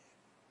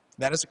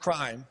 That is a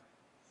crime.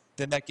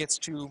 Then that gets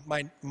to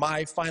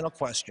my final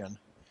question,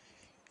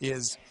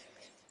 is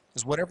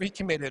whatever he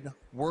committed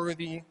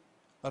worthy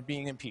of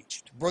being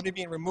impeached, worthy of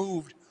being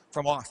removed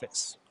from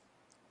office?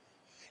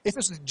 If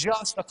this was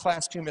just a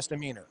Class 2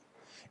 misdemeanor,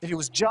 if it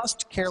was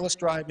just careless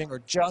driving or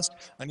just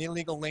an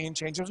illegal lane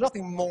change, there was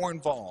nothing more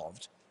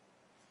involved,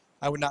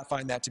 I would not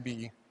find that to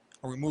be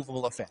a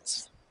removable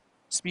offense.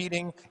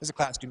 Speeding is a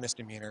Class 2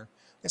 misdemeanor.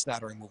 It's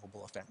not a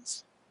removable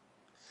offense.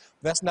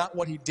 That's not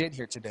what he did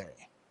here today.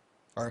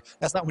 Or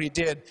that's not what he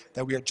did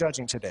that we are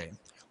judging today.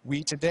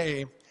 We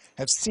today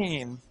have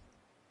seen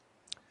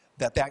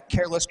that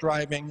careless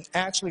driving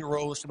actually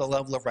rose to the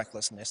level of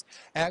recklessness,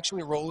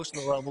 actually rose to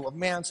the level of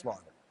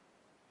manslaughter.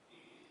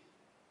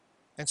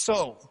 And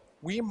so,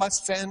 we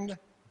must send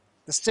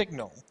the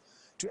signal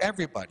to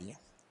everybody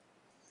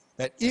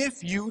that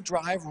if you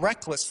drive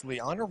recklessly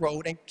on a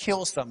road and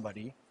kill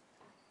somebody,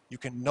 you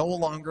can no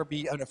longer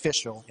be an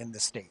official in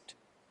this state.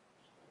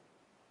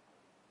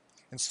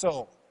 And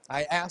so,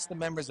 I ask the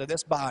members of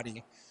this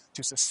body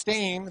to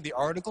sustain the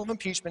article of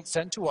impeachment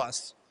sent to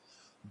us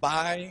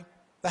by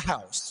the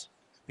House,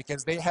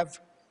 because it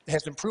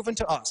has been proven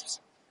to us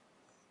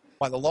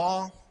by the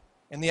law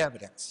and the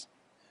evidence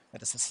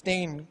that a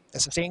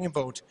sustaining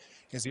vote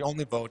is the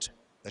only vote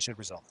that should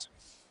result.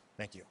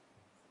 Thank you.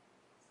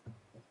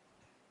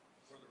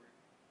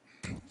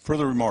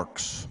 Further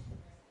remarks?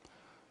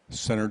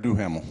 Senator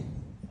Duhamel.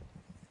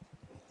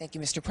 Thank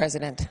you, Mr.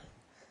 President.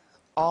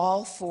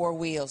 All 4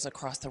 wheels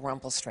across the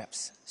rumble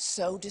strips,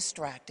 so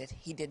distracted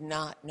he did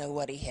not know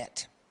what he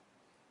hit.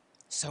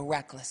 So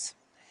reckless.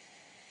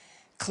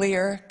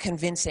 Clear,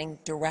 convincing,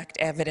 direct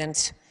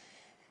evidence.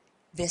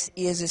 This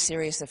is a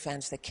serious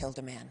offense that killed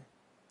a man.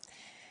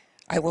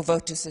 I will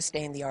vote to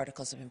sustain the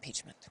articles of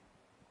impeachment.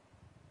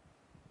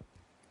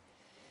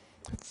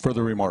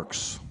 Further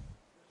remarks?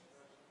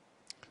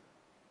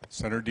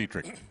 Senator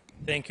Dietrich.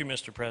 Thank you,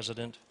 Mr.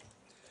 President.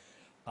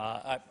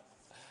 I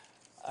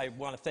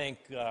want to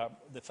thank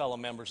the fellow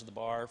members of the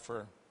bar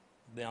for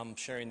them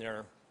sharing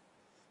their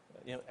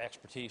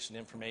expertise and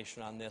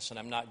information on this, and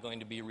I'm not going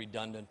to be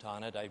redundant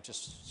on it. I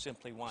just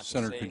simply want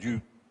Senator, to say... could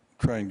you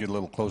try and get a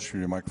little closer to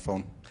your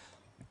microphone?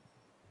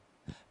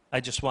 I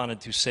just wanted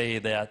to say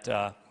that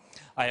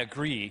I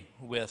agree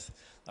with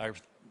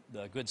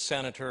the good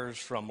senators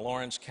from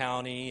Lawrence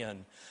County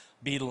and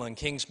Beadle and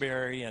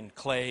Kingsbury and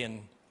Clay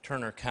and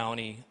Turner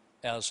County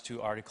as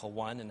to Article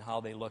 1 and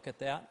how they look at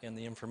that and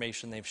the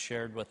information they've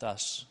shared with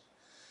us.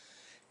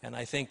 And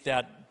I think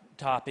that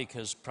topic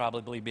has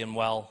probably been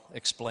well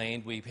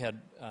explained. We've had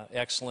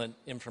excellent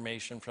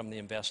information from the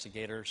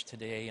investigators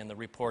today and the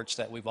reports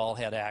that we've all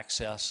had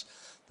access,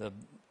 the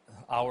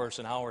hours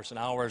and hours and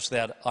hours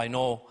that I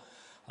know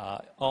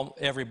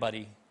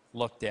everybody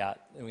looked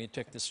at, and we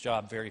took this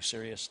job very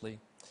seriously.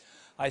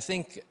 I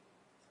think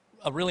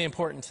a really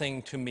important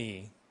thing to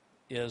me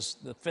is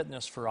the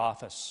fitness for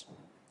office.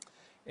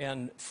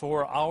 And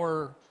for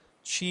our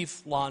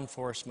chief law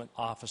enforcement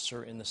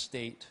officer in the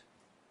state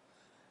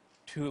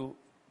to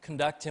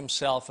conduct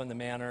himself in the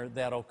manner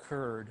that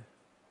occurred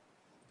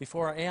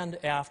before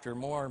and after,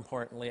 more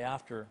importantly,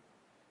 after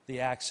the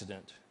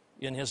accident,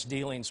 in his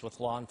dealings with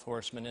law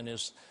enforcement, in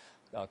his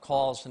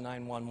calls to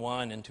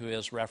 911, and to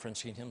his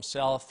referencing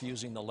himself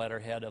using the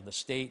letterhead of the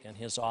state and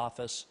his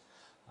office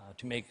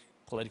to make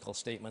political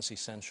statements,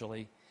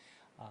 essentially.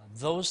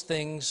 Those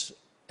things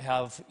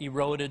have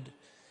eroded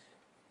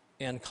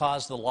and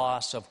caused the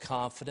loss of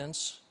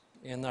confidence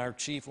in our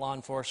chief law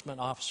enforcement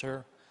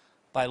officer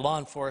by law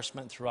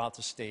enforcement throughout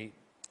the state,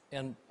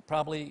 and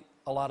probably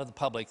a lot of the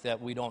public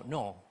that we don't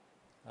know.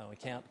 We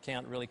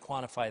can't really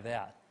quantify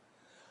that.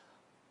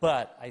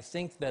 But I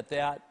think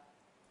that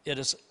it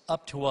is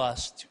up to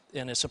us,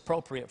 and it's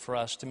appropriate for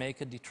us to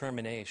make a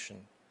determination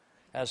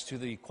as to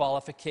the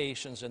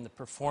qualifications and the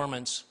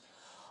performance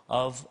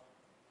of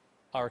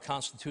our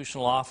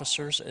constitutional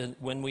officers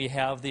when we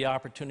have the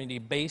opportunity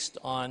based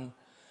on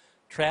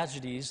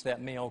tragedies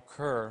that may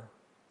occur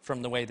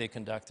from the way they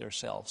conduct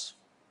themselves.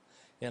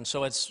 And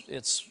so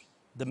it's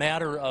the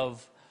matter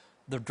of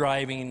the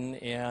driving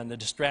and the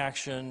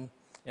distraction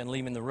and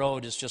leaving the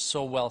road is just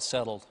so well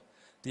settled.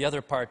 The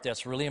other part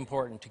that's really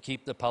important to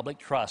keep the public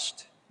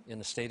trust in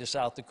the state of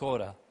South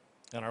Dakota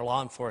and our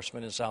law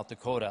enforcement in South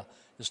Dakota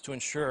is to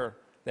ensure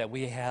that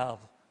we have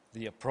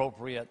the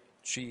appropriate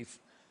chief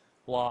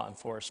law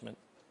enforcement.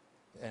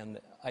 And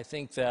I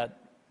think that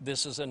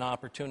this is an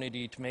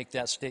opportunity to make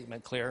that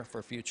statement clear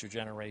for future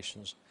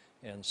generations.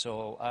 And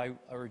so I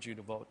urge you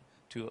to vote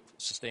to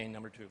sustain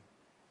number 2.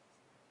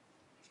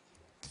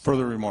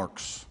 Further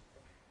remarks?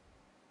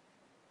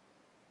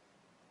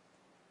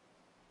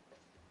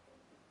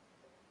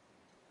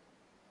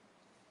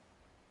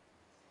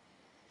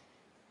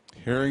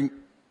 Hearing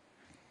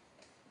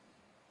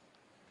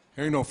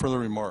no further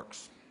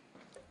remarks.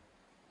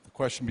 The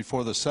question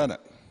before the Senate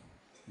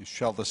is,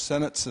 shall the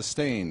Senate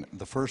sustain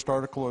the first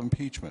article of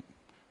impeachment,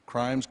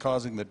 crimes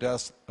causing the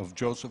death of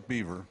Joseph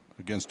Beaver,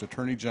 against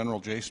Attorney General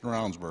Jason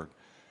Ravnsborg,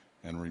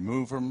 and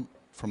remove him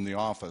from the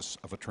office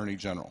of Attorney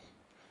General?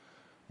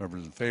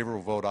 Members in favor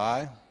will vote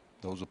aye.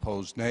 Those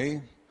opposed,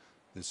 nay.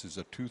 This is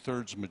a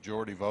 2/3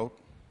 majority vote.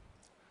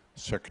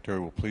 Secretary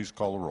will please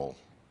call the roll.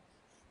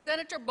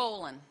 Senator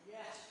Bolin?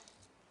 Yes.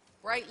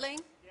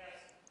 Breitling?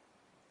 Yes.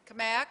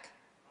 Kamak?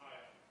 Aye.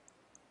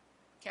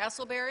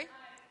 Castleberry?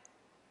 Aye.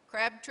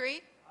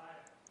 Crabtree? Aye.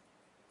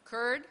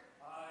 Kurd?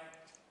 Aye.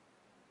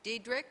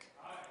 Diedrich?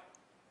 Aye.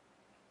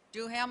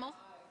 Duhamel? Aye.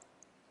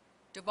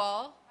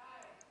 Duvall?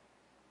 Aye.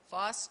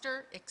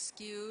 Foster,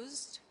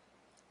 excused.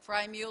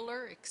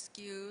 Freimuller,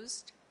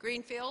 excused.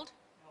 Greenfield?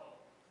 No.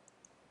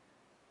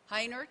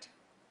 Heinert?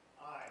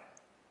 Aye.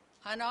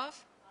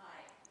 Hunoff?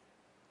 Aye.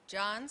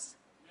 Johns?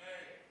 Nay.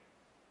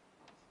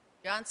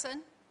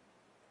 Johnson?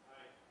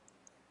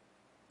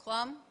 Aye.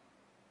 Klum?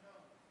 No.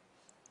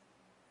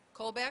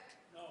 Kolbeck?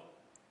 No.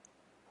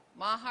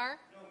 Maher?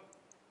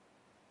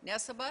 No.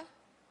 Neseba?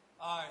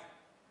 Aye.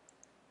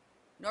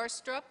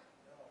 Norstrup?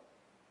 No.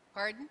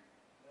 Pardon?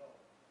 No.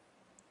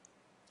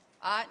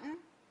 Otten?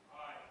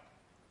 Aye.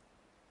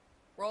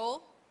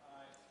 Roll?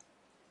 Aye.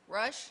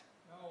 Rush?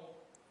 No.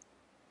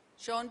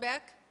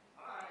 Schoenbeck?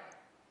 Aye.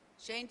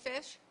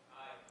 Shanefish?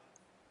 Aye.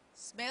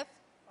 Smith?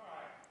 Aye.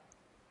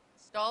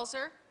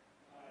 Stalzer?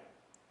 Aye.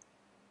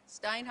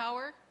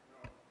 Steinhauer?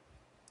 No.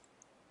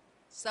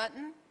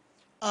 Sutton?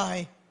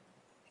 Aye.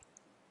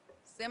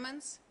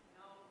 Simmons?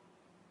 No.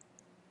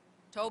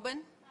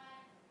 Tobin?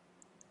 Aye.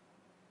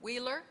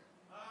 Wheeler?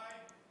 Aye.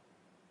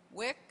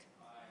 Wick?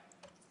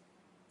 Aye.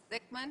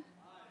 Zickman?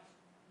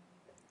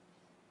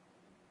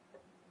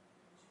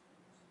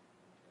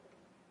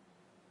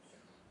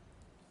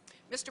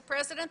 Mr.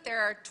 President, there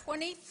are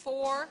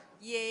 24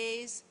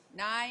 yeas,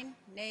 9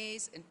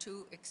 nays, and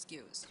 2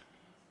 excused.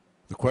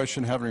 The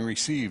question having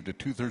received a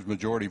 2/3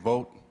 majority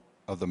vote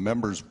of the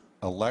members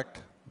elect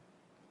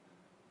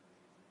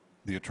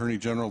the Attorney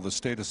General of the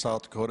state of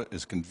South Dakota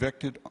is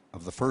convicted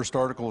of the first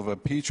article of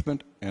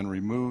impeachment and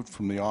removed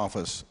from the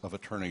office of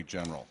Attorney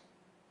General.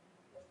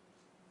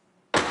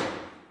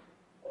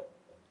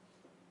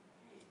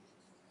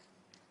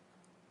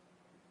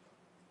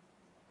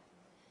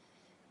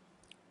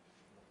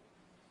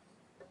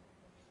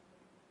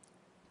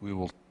 We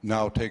will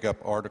now take up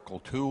Article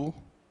 2.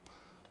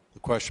 The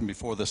question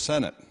before the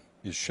Senate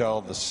is,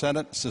 shall the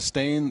Senate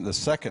sustain the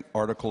second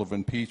article of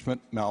impeachment,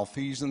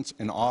 malfeasance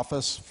in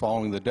office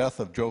following the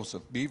death of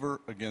Joseph Beaver,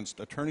 against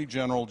Attorney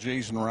General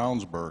Jason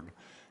Ravnsborg,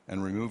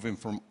 and remove him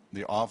from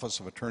the office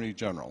of Attorney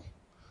General?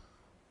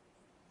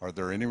 Are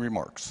there any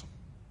remarks?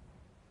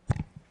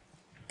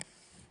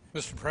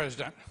 Mr.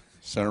 President,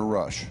 Senator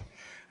Rush.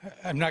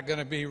 I'm not going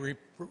to be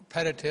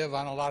repetitive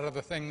on a lot of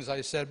the things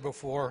I said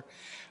before.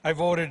 I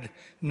voted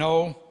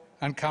no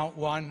on count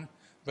 1,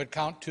 but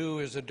count 2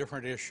 is a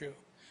different issue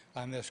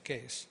on this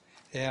case.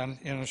 And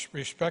in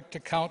respect to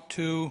count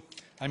 2,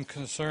 I'm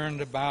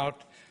concerned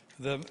about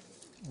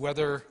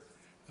whether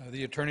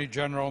the Attorney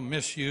General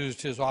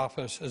misused his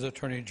office as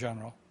Attorney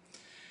General.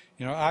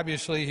 You know,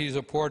 obviously he's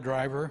a poor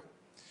driver.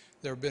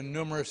 There have been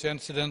numerous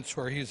incidents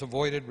where he's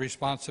avoided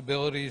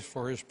responsibilities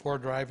for his poor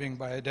driving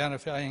by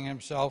identifying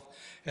himself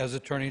as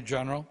Attorney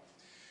General.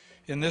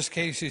 In this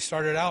case, he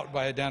started out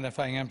by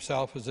identifying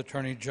himself as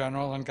Attorney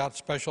General and got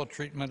special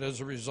treatment as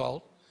a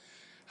result.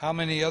 How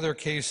many other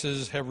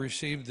cases have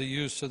received the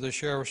use of the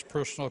sheriff's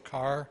personal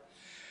car?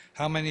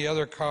 How many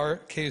other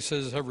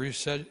cases have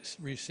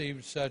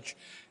received such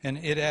an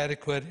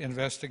inadequate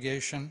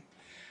investigation?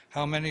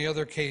 How many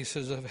other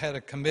cases have had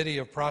a committee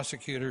of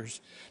prosecutors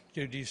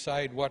to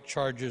decide what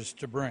charges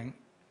to bring?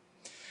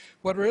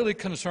 What really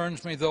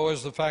concerns me, though,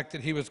 is the fact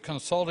that he was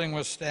consulting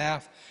with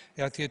staff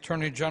at the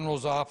Attorney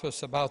General's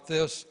office about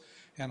this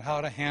and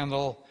how to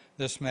handle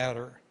this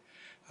matter.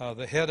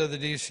 The head of the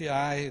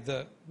DCI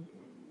that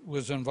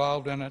was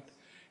involved in it,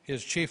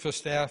 his chief of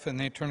staff in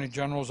the Attorney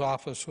General's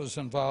office was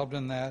involved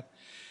in that.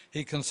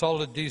 He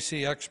consulted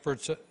DCI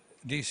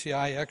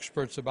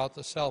experts about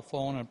the cell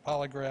phone and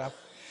polygraph.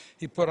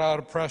 He put out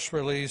a press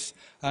release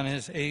on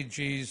his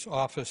AG's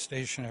office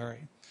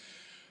stationery.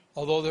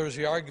 Although there was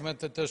the argument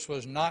that this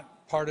was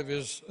not part of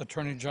his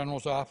Attorney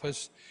General's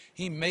office,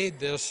 he made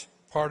this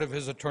part of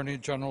his Attorney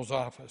General's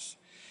office.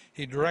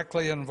 He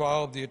directly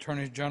involved the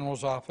Attorney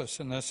General's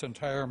office in this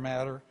entire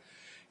matter.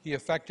 He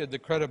affected the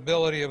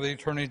credibility of the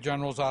Attorney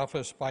General's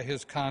office by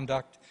his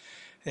conduct.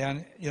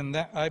 And in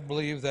that, I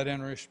believe that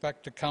in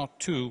respect to count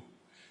 2,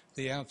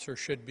 the answer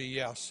should be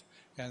yes,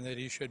 and that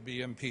he should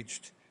be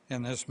impeached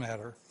in this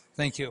matter.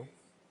 Thank you.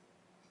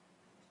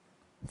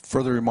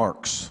 Further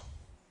remarks?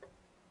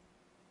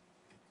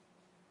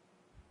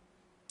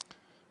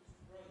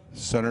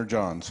 Senator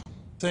Johns.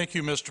 Thank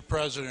you, Mr.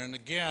 President.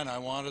 Again, I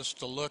want us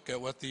to look at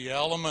what the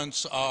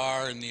elements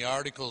are in the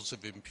articles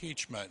of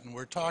impeachment. And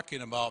we're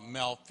talking about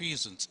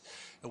malfeasance.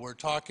 And we're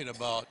talking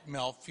about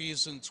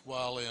malfeasance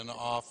while in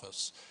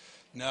office.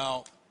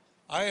 Now,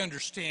 I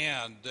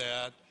understand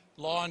that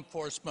law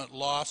enforcement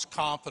lost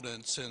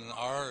confidence in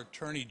our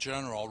Attorney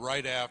General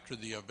right after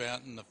the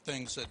event and the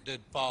things that did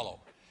follow.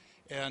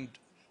 And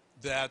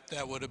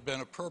that would have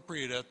been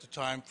appropriate at the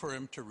time for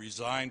him to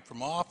resign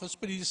from office,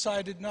 but he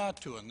decided not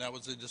to, and that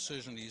was a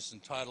decision he's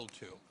entitled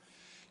to.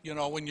 You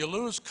know, when you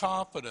lose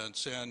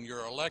confidence in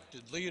your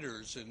elected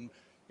leaders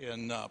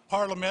in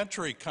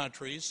parliamentary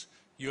countries,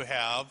 you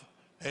have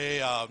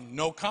a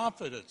no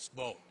confidence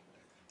vote.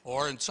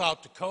 Or in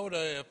South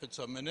Dakota, if it's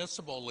a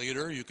municipal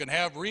leader, you can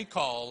have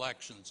recall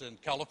elections. In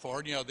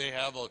California, they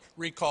have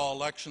recall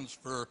elections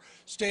for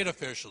state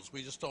officials.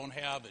 We just don't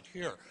have it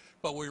here.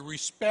 But we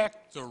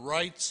respect the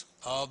rights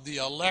of the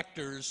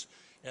electors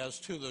as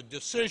to the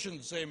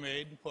decisions they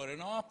made and put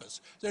in office.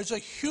 There's a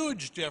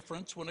huge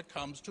difference when it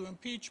comes to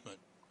impeachment.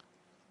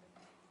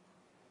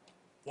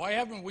 Why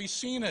haven't we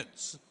seen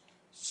it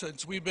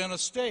since we've been a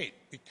state?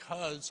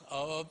 Because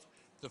of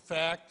the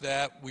fact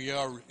that we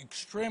are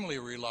extremely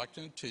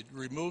reluctant to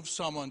remove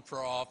someone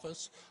for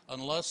office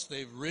unless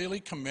they've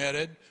really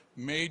committed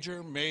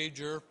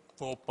major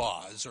faux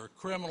pas or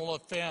criminal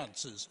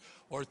offenses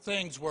or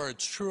things where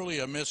it's truly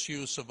a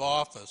misuse of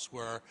office,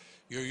 where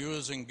you're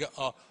using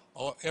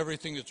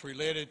everything that's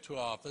related to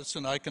office.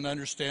 And I can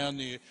understand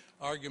the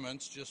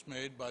arguments just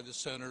made by the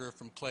senator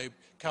from Clay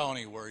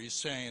County, where he's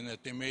saying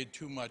that they made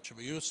too much of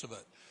a use of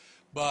it.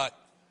 But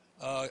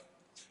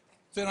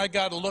then I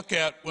got to look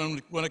at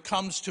when it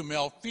comes to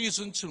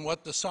malfeasance and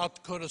what the South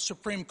Dakota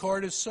Supreme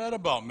Court has said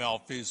about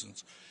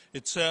malfeasance.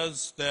 It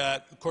says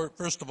that,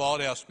 first of all,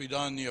 it has to be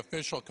done in the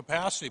official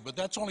capacity, but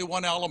that's only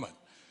one element.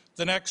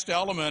 The next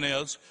element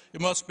is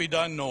it must be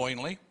done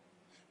knowingly.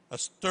 A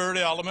third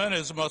element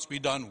is it must be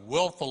done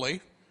willfully.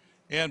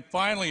 And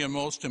finally, and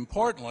most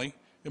importantly,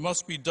 it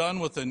must be done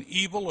with an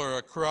evil or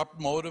a corrupt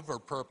motive or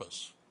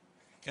purpose.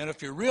 And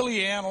if you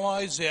really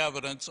analyze the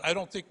evidence, I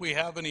don't think we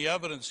have any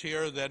evidence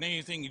here that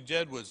anything he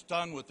did was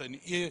done with an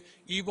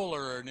evil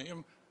or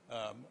an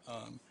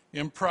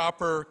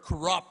improper,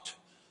 corrupt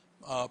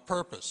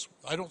purpose.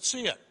 I don't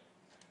see it.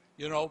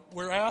 You know,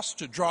 we're asked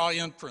to draw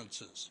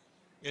inferences.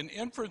 And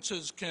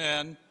inferences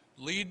can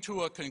lead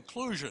to a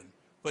conclusion,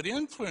 but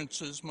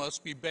inferences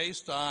must be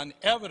based on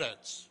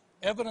evidence,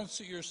 evidence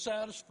that you're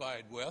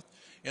satisfied with,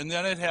 and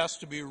then it has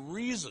to be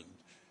reasoned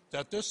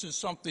that this is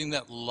something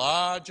that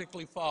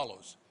logically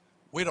follows.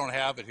 We don't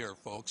have it here,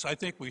 folks. I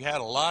think we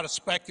had a lot of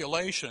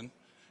speculation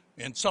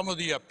in some of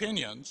the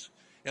opinions,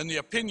 and the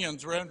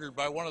opinions rendered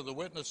by one of the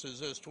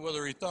witnesses as to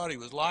whether he thought he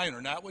was lying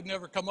or not would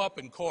never come up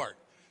in court.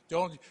 The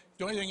only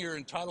thing you're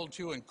entitled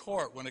to in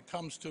court when it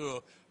comes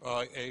to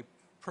a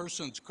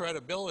person's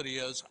credibility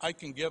is I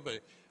can give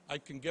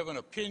an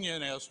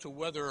opinion as to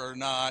whether or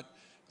not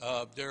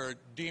they're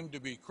deemed to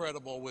be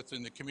credible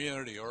within the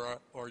community, or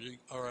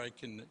I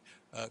can,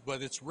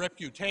 but it's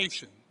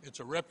reputation.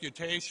 It's a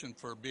reputation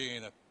for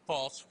being a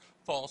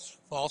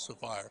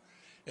falsifier,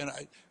 and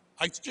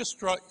I just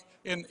struck.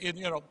 And you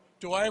know,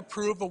 do I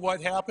approve of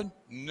what happened?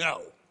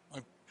 No.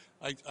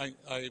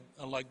 I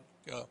like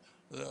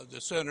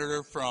the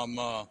senator from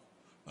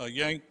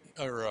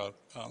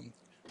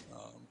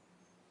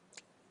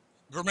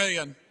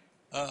Vermillion.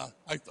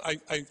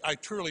 I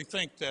truly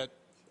think that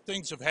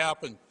things have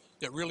happened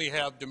that really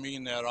have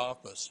demeaned that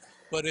office.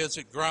 But is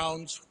it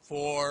grounds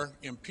for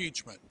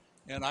impeachment?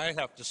 And I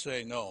have to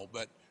say no.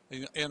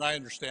 And I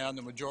understand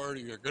the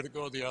majority are going to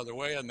go the other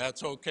way, and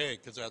that's okay,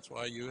 because that's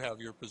why you have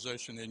your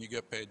position and you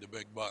get paid the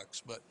big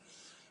bucks. But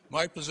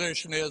my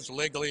position is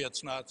legally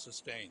it's not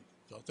sustained.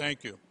 So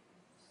thank you.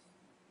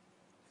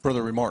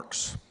 Further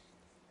remarks?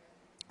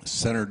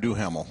 Senator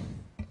Duhamel.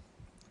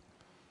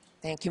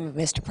 Thank you,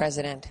 Mr.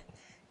 President.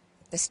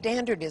 The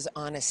standard is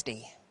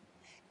honesty.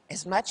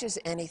 As much as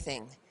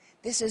anything,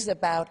 this is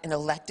about an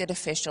elected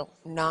official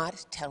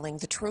not telling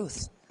the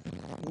truth.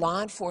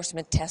 Law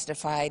enforcement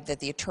testified that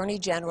the Attorney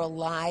General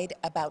lied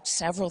about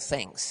several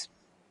things.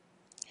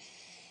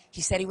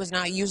 He said he was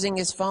not using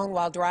his phone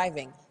while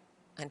driving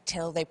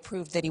until they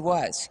proved that he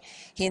was.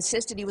 He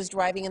insisted he was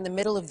driving in the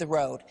middle of the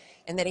road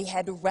and that he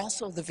had to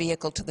wrestle the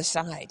vehicle to the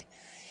side.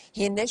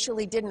 He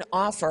initially didn't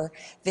offer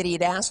that he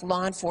had asked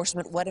law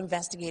enforcement what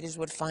investigators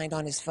would find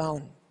on his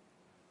phone.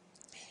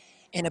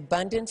 An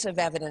abundance of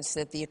evidence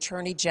that the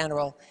Attorney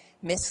General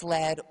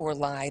misled or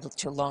lied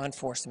to law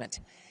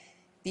enforcement.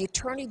 The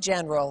Attorney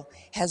General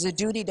has a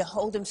duty to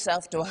hold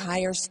himself to a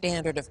higher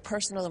standard of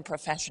personal and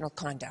professional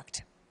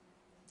conduct.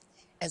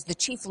 As the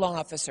chief law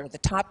officer, the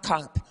top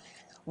cop,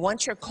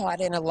 once you're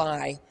caught in a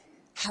lie,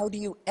 how do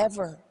you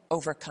ever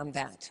overcome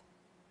that?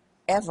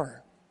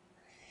 Ever.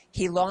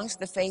 He lost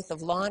the faith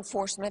of law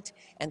enforcement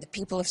and the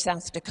people of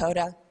South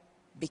Dakota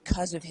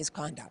because of his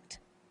conduct.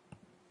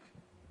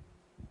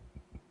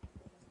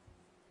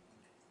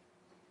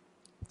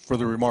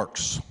 Further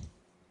remarks?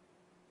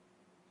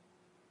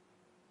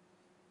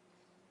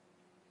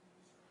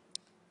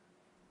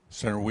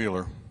 Senator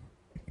Wheeler.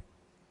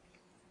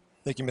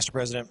 Thank you, Mr.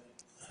 President.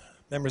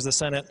 Members of the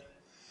Senate,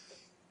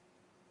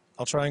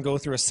 I'll try and go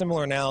through a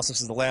similar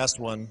analysis as the last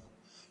one.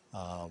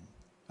 I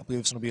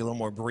believe this will be a little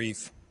more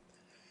brief.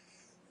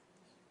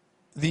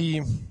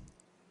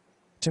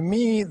 To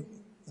me,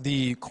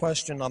 the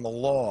question on the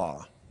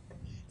law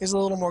is a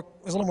little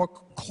more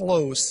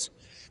close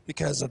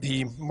because of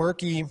the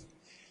murky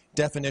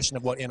definition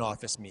of what in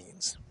office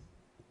means.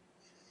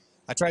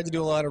 I tried to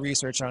do a lot of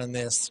research on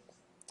this,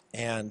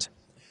 and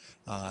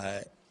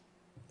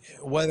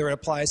whether it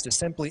applies to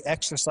simply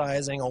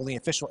exercising, only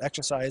official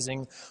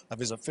exercising of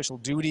his official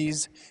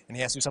duties, and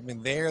he has to do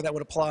something there that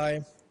would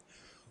apply,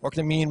 or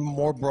can it mean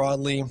more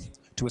broadly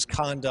to his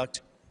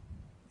conduct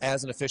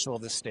as an official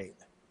of the state.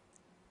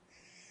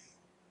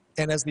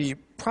 And as the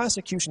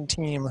prosecution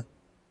team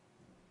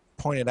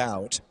pointed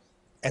out,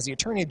 as the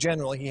Attorney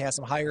General, he has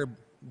some higher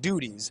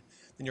duties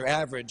than your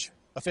average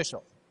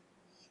official.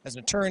 As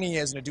an attorney, he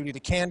has a duty to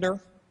candor,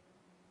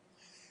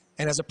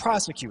 and as a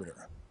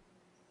prosecutor,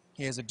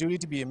 he has a duty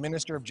to be a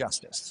minister of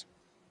justice.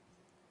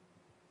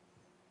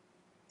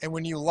 And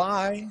when you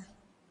lie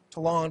to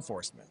law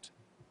enforcement,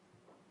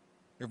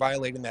 you're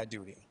violating that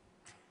duty.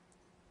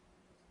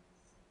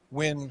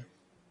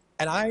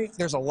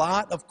 There's a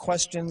lot of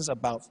questions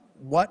about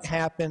what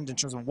happened in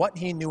terms of what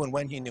he knew and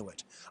when he knew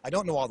it. I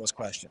don't know all those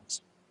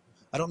questions.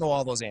 I don't know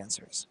all those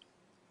answers.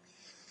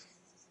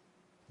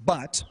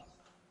 But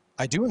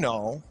I do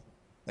know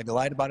that he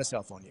lied about his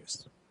cell phone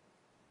use.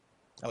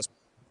 That was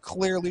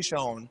clearly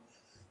shown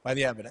by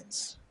the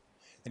evidence.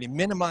 And he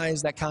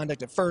minimized that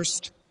conduct at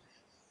first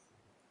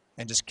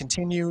and just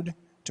continued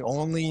to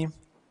only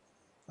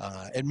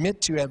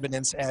admit to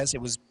evidence as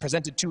it was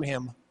presented to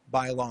him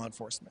by law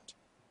enforcement.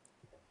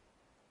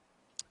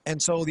 And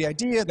so the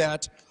idea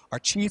that our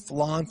chief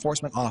law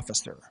enforcement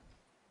officer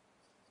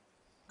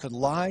could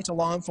lie to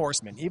law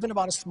enforcement, even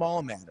about a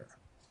small matter,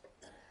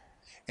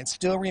 and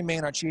still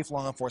remain our chief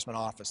law enforcement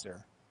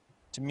officer,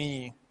 to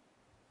me,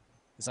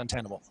 is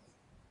untenable.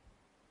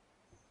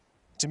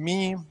 To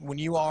me, when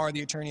you are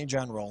the Attorney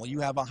General,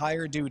 you have a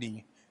higher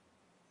duty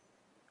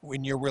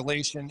in your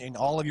relation, in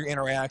all of your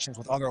interactions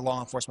with other law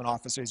enforcement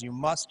officers. You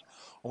must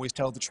always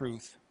tell the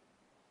truth.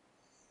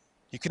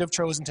 You could have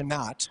chosen to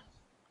not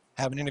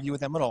have an interview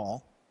with them at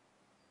all,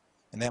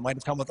 and that might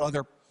have come with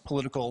other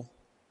political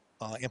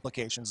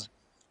implications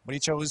but he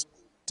chose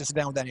to sit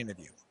down with that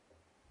interview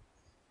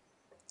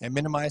and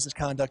minimize his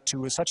conduct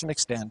to such an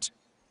extent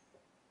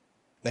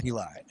that he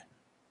lied.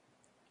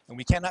 And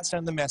we cannot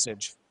send the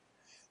message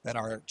that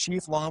our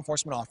chief law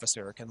enforcement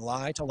officer can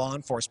lie to law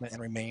enforcement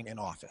and remain in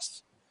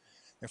office.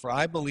 Therefore,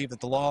 I believe that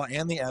the law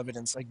and the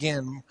evidence,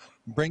 again,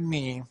 bring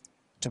me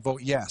to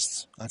vote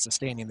yes on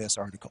sustaining this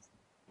article.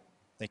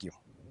 Thank you.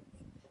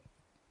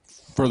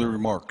 Further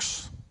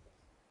remarks?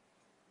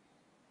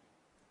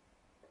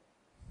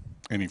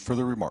 Any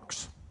further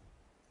remarks?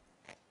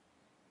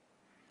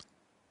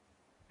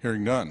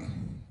 Hearing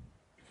none.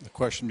 The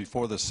question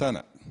before the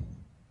Senate.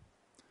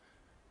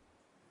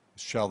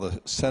 Shall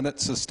the Senate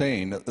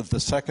sustain the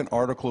second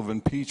article of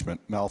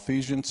impeachment,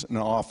 malfeasance in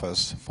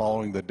office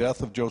following the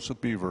death of Joseph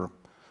Beaver,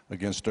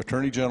 against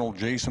Attorney General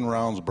Jason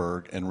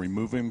Ravnsborg and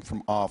remove him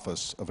from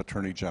office of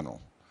Attorney General?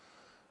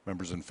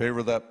 Members in favor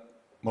of that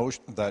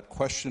motion, that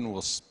question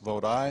will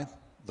vote aye.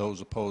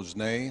 Those opposed,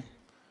 nay.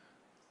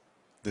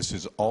 This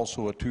is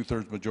also a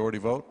two-thirds majority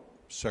vote.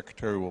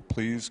 Secretary will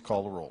please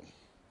call the roll.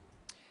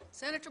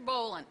 Senator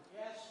Boland.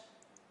 Yes.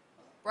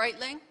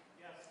 Breitling.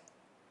 Yes.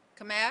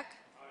 Kamak.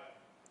 Aye.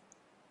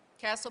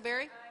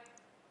 Castleberry. Aye.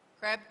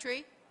 Crabtree.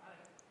 Aye.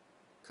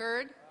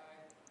 Kurd.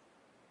 Aye.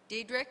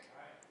 Diedrich.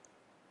 Aye.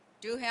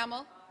 Duhamel.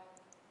 Aye.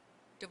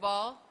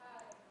 Duvall.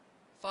 Aye.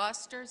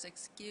 Foster is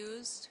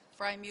excused.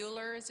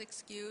 Fry-Mueller is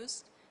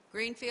excused.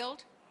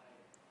 Greenfield.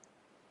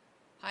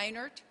 Aye.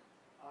 Heinert.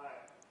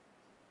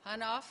 Aye.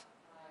 Hunoff.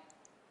 Aye.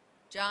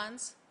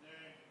 Johns. Nay.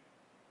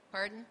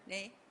 Pardon?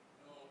 Nay.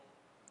 No.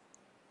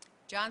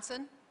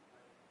 Johnson. Aye.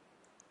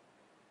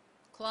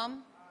 Klum.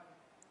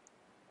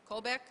 Aye.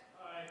 Colbeck.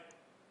 Aye.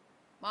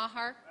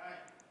 Maher.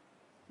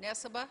 Aye.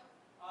 Nesseba.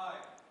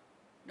 Aye.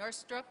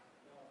 Norstrup.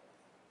 No.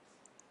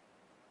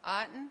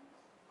 Otten.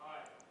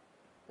 Aye.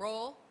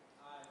 Roll.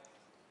 Aye.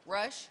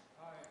 Rush.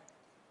 Aye.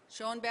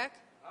 Schoenbeck.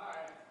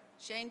 Aye.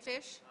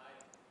 Shanefish.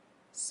 Aye.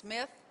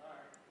 Smith.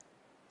 Aye.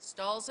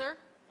 Stalzer.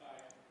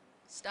 Aye.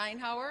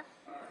 Steinhauer.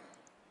 Aye.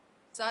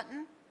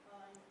 Sutton.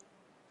 Aye.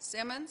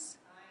 Simmons.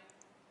 Aye.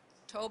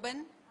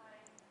 Tobin. Aye.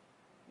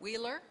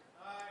 Wheeler.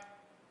 Aye.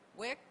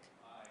 Wick.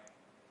 Aye.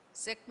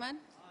 Sickman. Aye.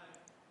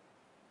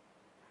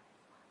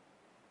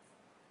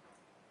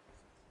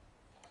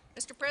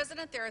 Mr.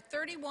 President, there are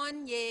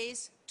 31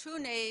 yeas, 2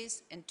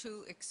 nays, and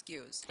 2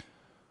 excused.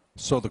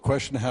 So the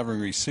question having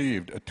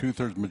received a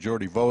two-thirds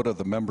majority vote of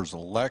the members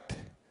elect,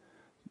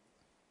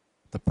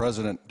 the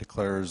President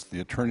declares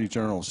the Attorney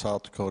General of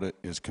South Dakota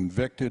is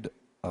convicted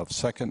of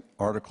second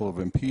article of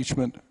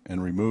impeachment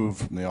and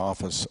removed from the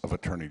office of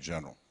Attorney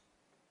General.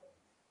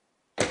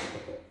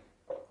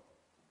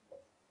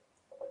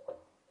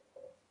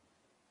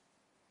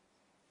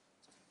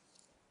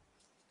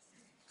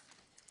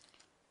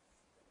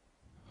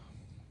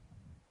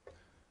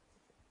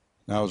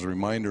 Now, as a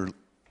reminder,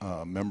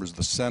 members of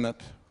the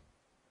Senate,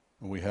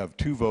 we have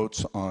 2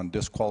 votes on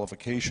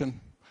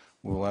disqualification.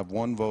 We'll have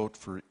 1 vote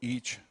for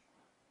each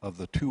of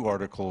the 2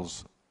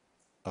 articles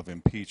of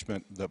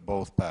impeachment that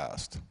both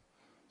passed,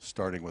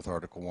 starting with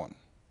Article 1.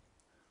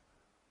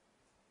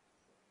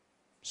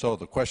 So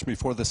the question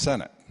before the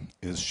Senate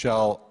is,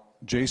 shall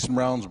Jason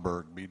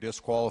Ravnsborg be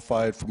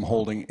disqualified from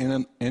holding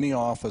any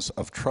office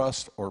of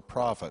trust or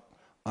profit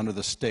under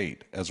the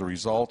state as a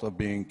result of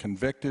being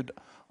convicted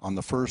on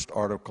the first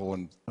article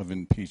of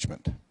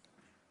impeachment?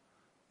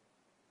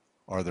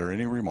 Are there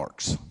any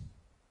remarks?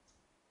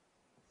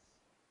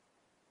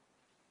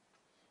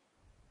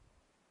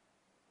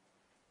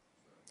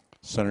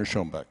 Senator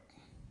Schoenbeck.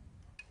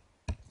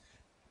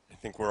 I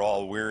think we're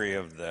all weary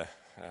of the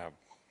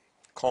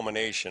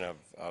culmination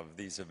of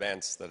these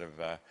events that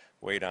have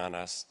weighed on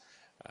us,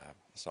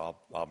 so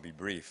I'll be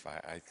brief.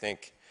 I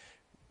think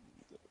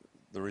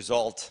the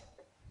result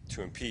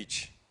to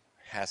impeach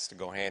has to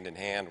go hand in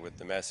hand with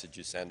the message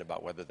you send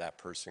about whether that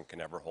person can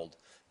ever hold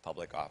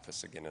public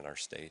office again in our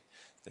state,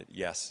 that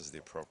yes is the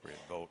appropriate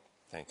vote.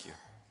 Thank you.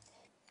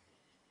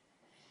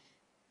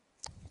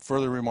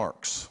 Further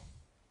remarks?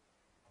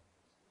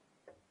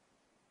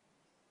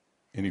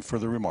 Any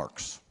further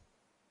remarks?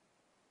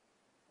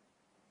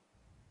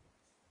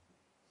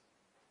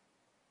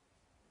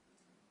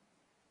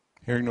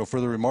 Hearing no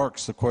further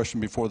remarks, the question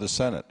before the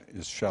Senate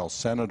is, shall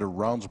Senator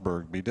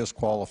Ravnsborg be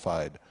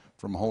disqualified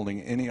from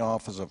holding any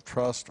office of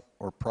trust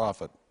or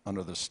profit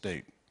under the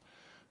state?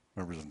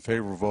 Members in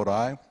favor vote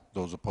aye.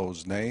 Those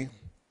opposed, nay.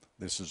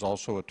 This is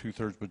also a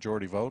two-thirds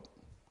majority vote.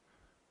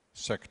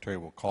 Secretary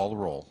will call the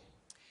roll.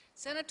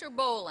 Senator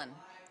Boland.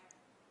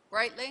 Aye.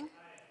 Breitling.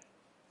 Aye.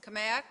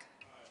 Kamak.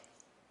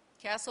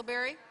 Aye.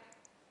 Castleberry. Aye.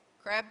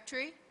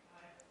 Crabtree. Aye.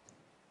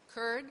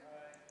 Kurd.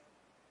 Aye.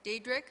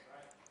 Diedrich.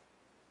 Aye.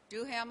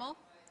 Duhamel. Aye.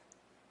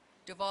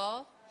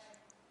 Duvall. Aye.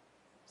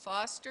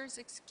 Foster's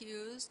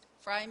excused.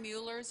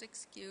 Fry-Mueller's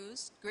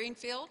excused.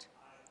 Greenfield.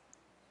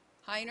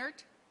 Aye.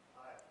 Heinert.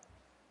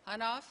 Aye.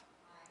 Hunoff.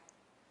 Aye.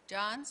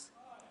 Johns.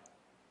 Aye.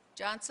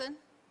 Johnson.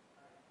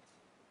 Aye.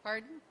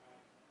 Pardon?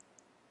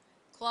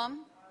 Aye. Klum.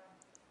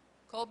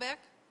 Aye. Colbeck.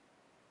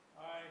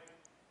 Aye.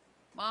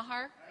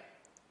 Maher.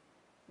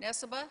 Aye.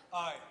 Nesseba.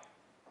 Aye.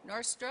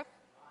 Norstrup.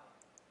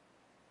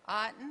 Aye.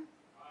 Otten.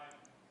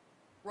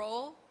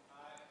 Roll.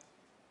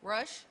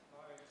 Rush.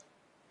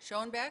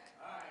 Schoenbeck.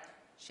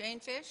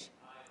 Shanefish.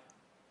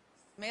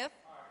 Smith.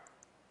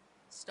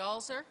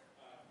 Stalzer.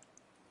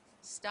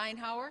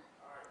 Steinhauer.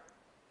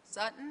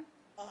 Sutton.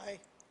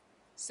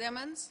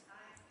 Simmons.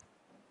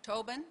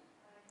 Tobin.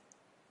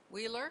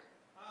 Wheeler.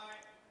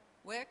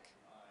 Wick.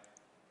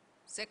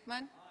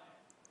 Sickman.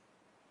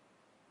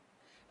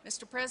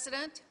 Mr.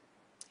 President,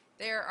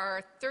 there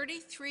are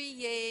 33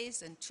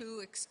 yeas and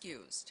 2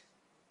 excused.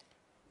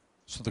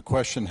 So the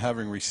question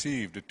having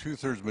received a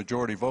 2/3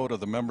 majority vote of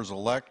the members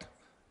elect,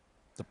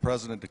 the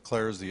President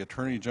declares the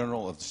Attorney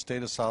General of the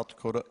State of South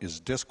Dakota is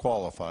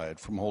disqualified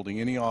from holding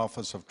any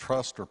office of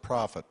trust or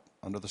profit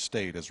under the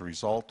state as a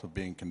result of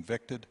being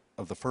convicted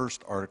of the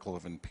first article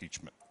of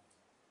impeachment.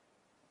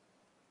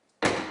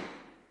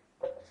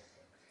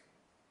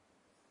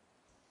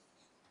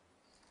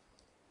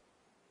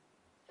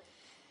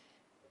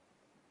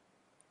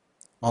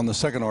 On the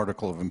second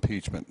article of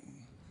impeachment,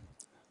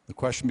 the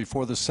question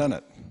before the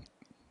Senate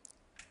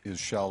is,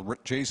 shall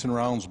Jason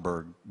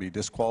Ravnsborg be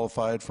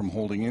disqualified from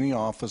holding any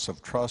office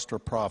of trust or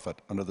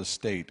profit under the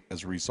state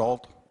as a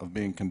result of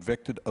being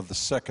convicted of the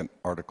second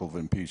article of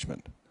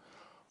impeachment?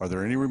 Are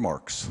there any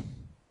remarks?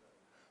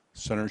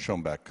 Senator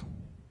Schoenbeck.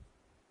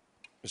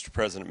 Mr.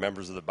 President,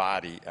 members of the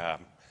body,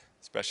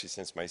 especially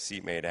since my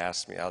seatmate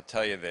asked me, I'll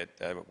tell you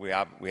that we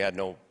had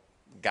no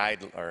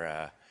guide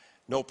or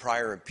no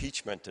prior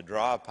impeachment to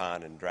draw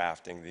upon in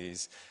drafting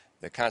these.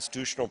 The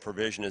constitutional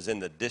provision is in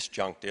the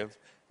disjunctive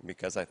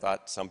because I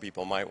thought some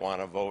people might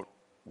want to vote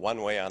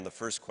one way on the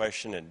first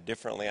question and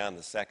differently on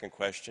the second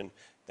question.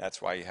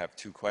 That's why you have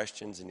 2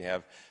 questions, and you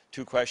have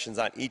 2 questions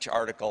on each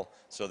article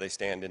so they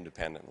stand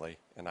independently.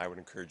 And I would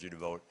encourage you to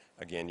vote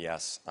again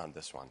yes on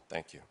this one.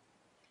 Thank you.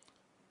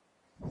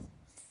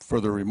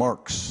 Further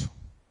remarks?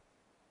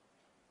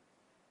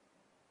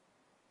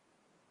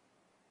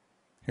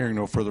 Hearing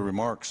no further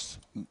remarks,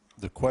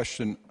 the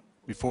question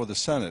before the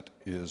Senate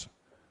is,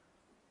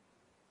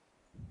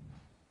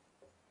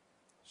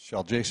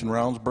 shall Jason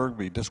Ravnsborg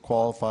be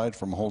disqualified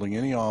from holding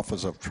any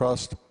office of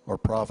trust or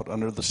profit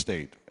under the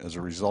state as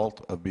a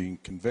result of being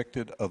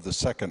convicted of the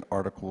second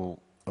article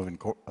of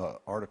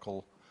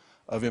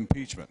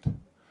impeachment?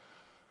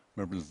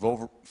 Members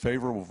in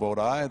favor will vote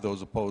aye.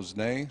 Those opposed,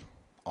 nay.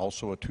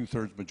 Also a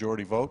 2/3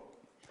 majority vote.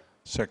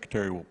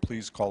 Secretary will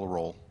please call the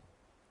roll.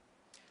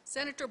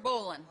 Senator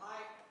Bolin.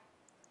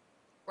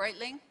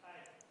 Breitling.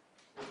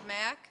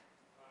 Mack.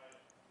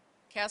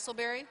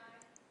 Castleberry.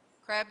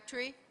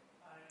 Crabtree.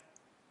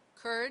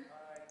 Kurd.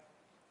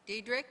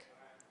 Diedrich.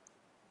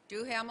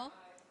 Duhamel.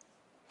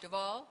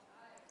 Duvall.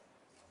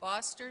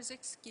 Foster's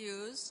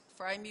excused.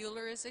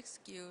 Frymuller is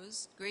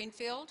excused.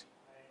 Greenfield.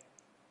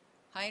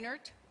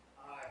 Heinert.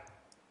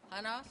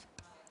 Hanoff.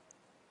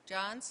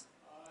 Johns.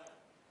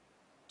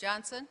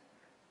 Johnson.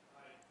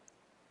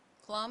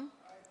 Klum.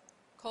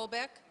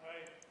 Kolbeck.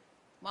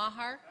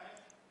 Maher.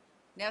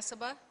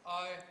 Nesseba.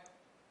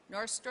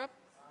 Norstrup.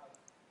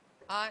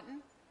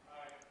 Otten.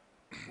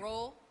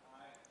 Roll.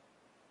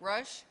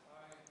 Rush.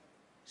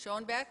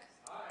 Schoenbeck.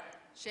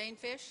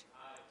 Shanefish.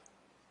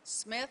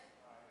 Smith.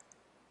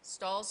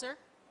 Stalzer.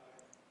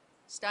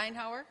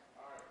 Steinhauer.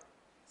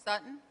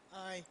 Sutton.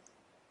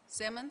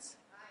 Simmons.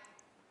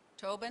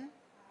 Tobin.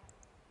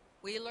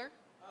 Wheeler.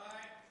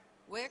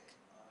 Wick.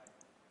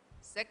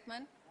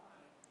 Sickman.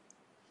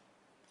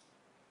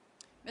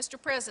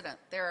 Mr. President,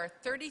 there are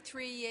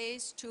 33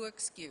 yeas, 2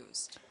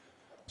 excused.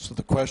 So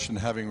the question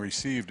having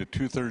received a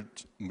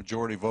 2/3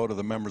 majority vote of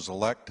the members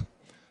elect,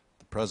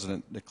 the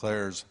President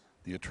declares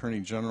the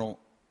Attorney General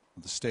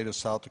of the State of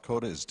South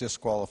Dakota is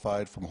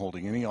disqualified from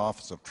holding any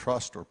office of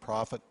trust or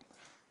profit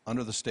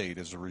under the state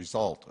as a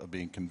result of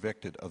being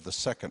convicted of the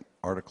second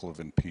article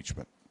of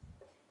impeachment.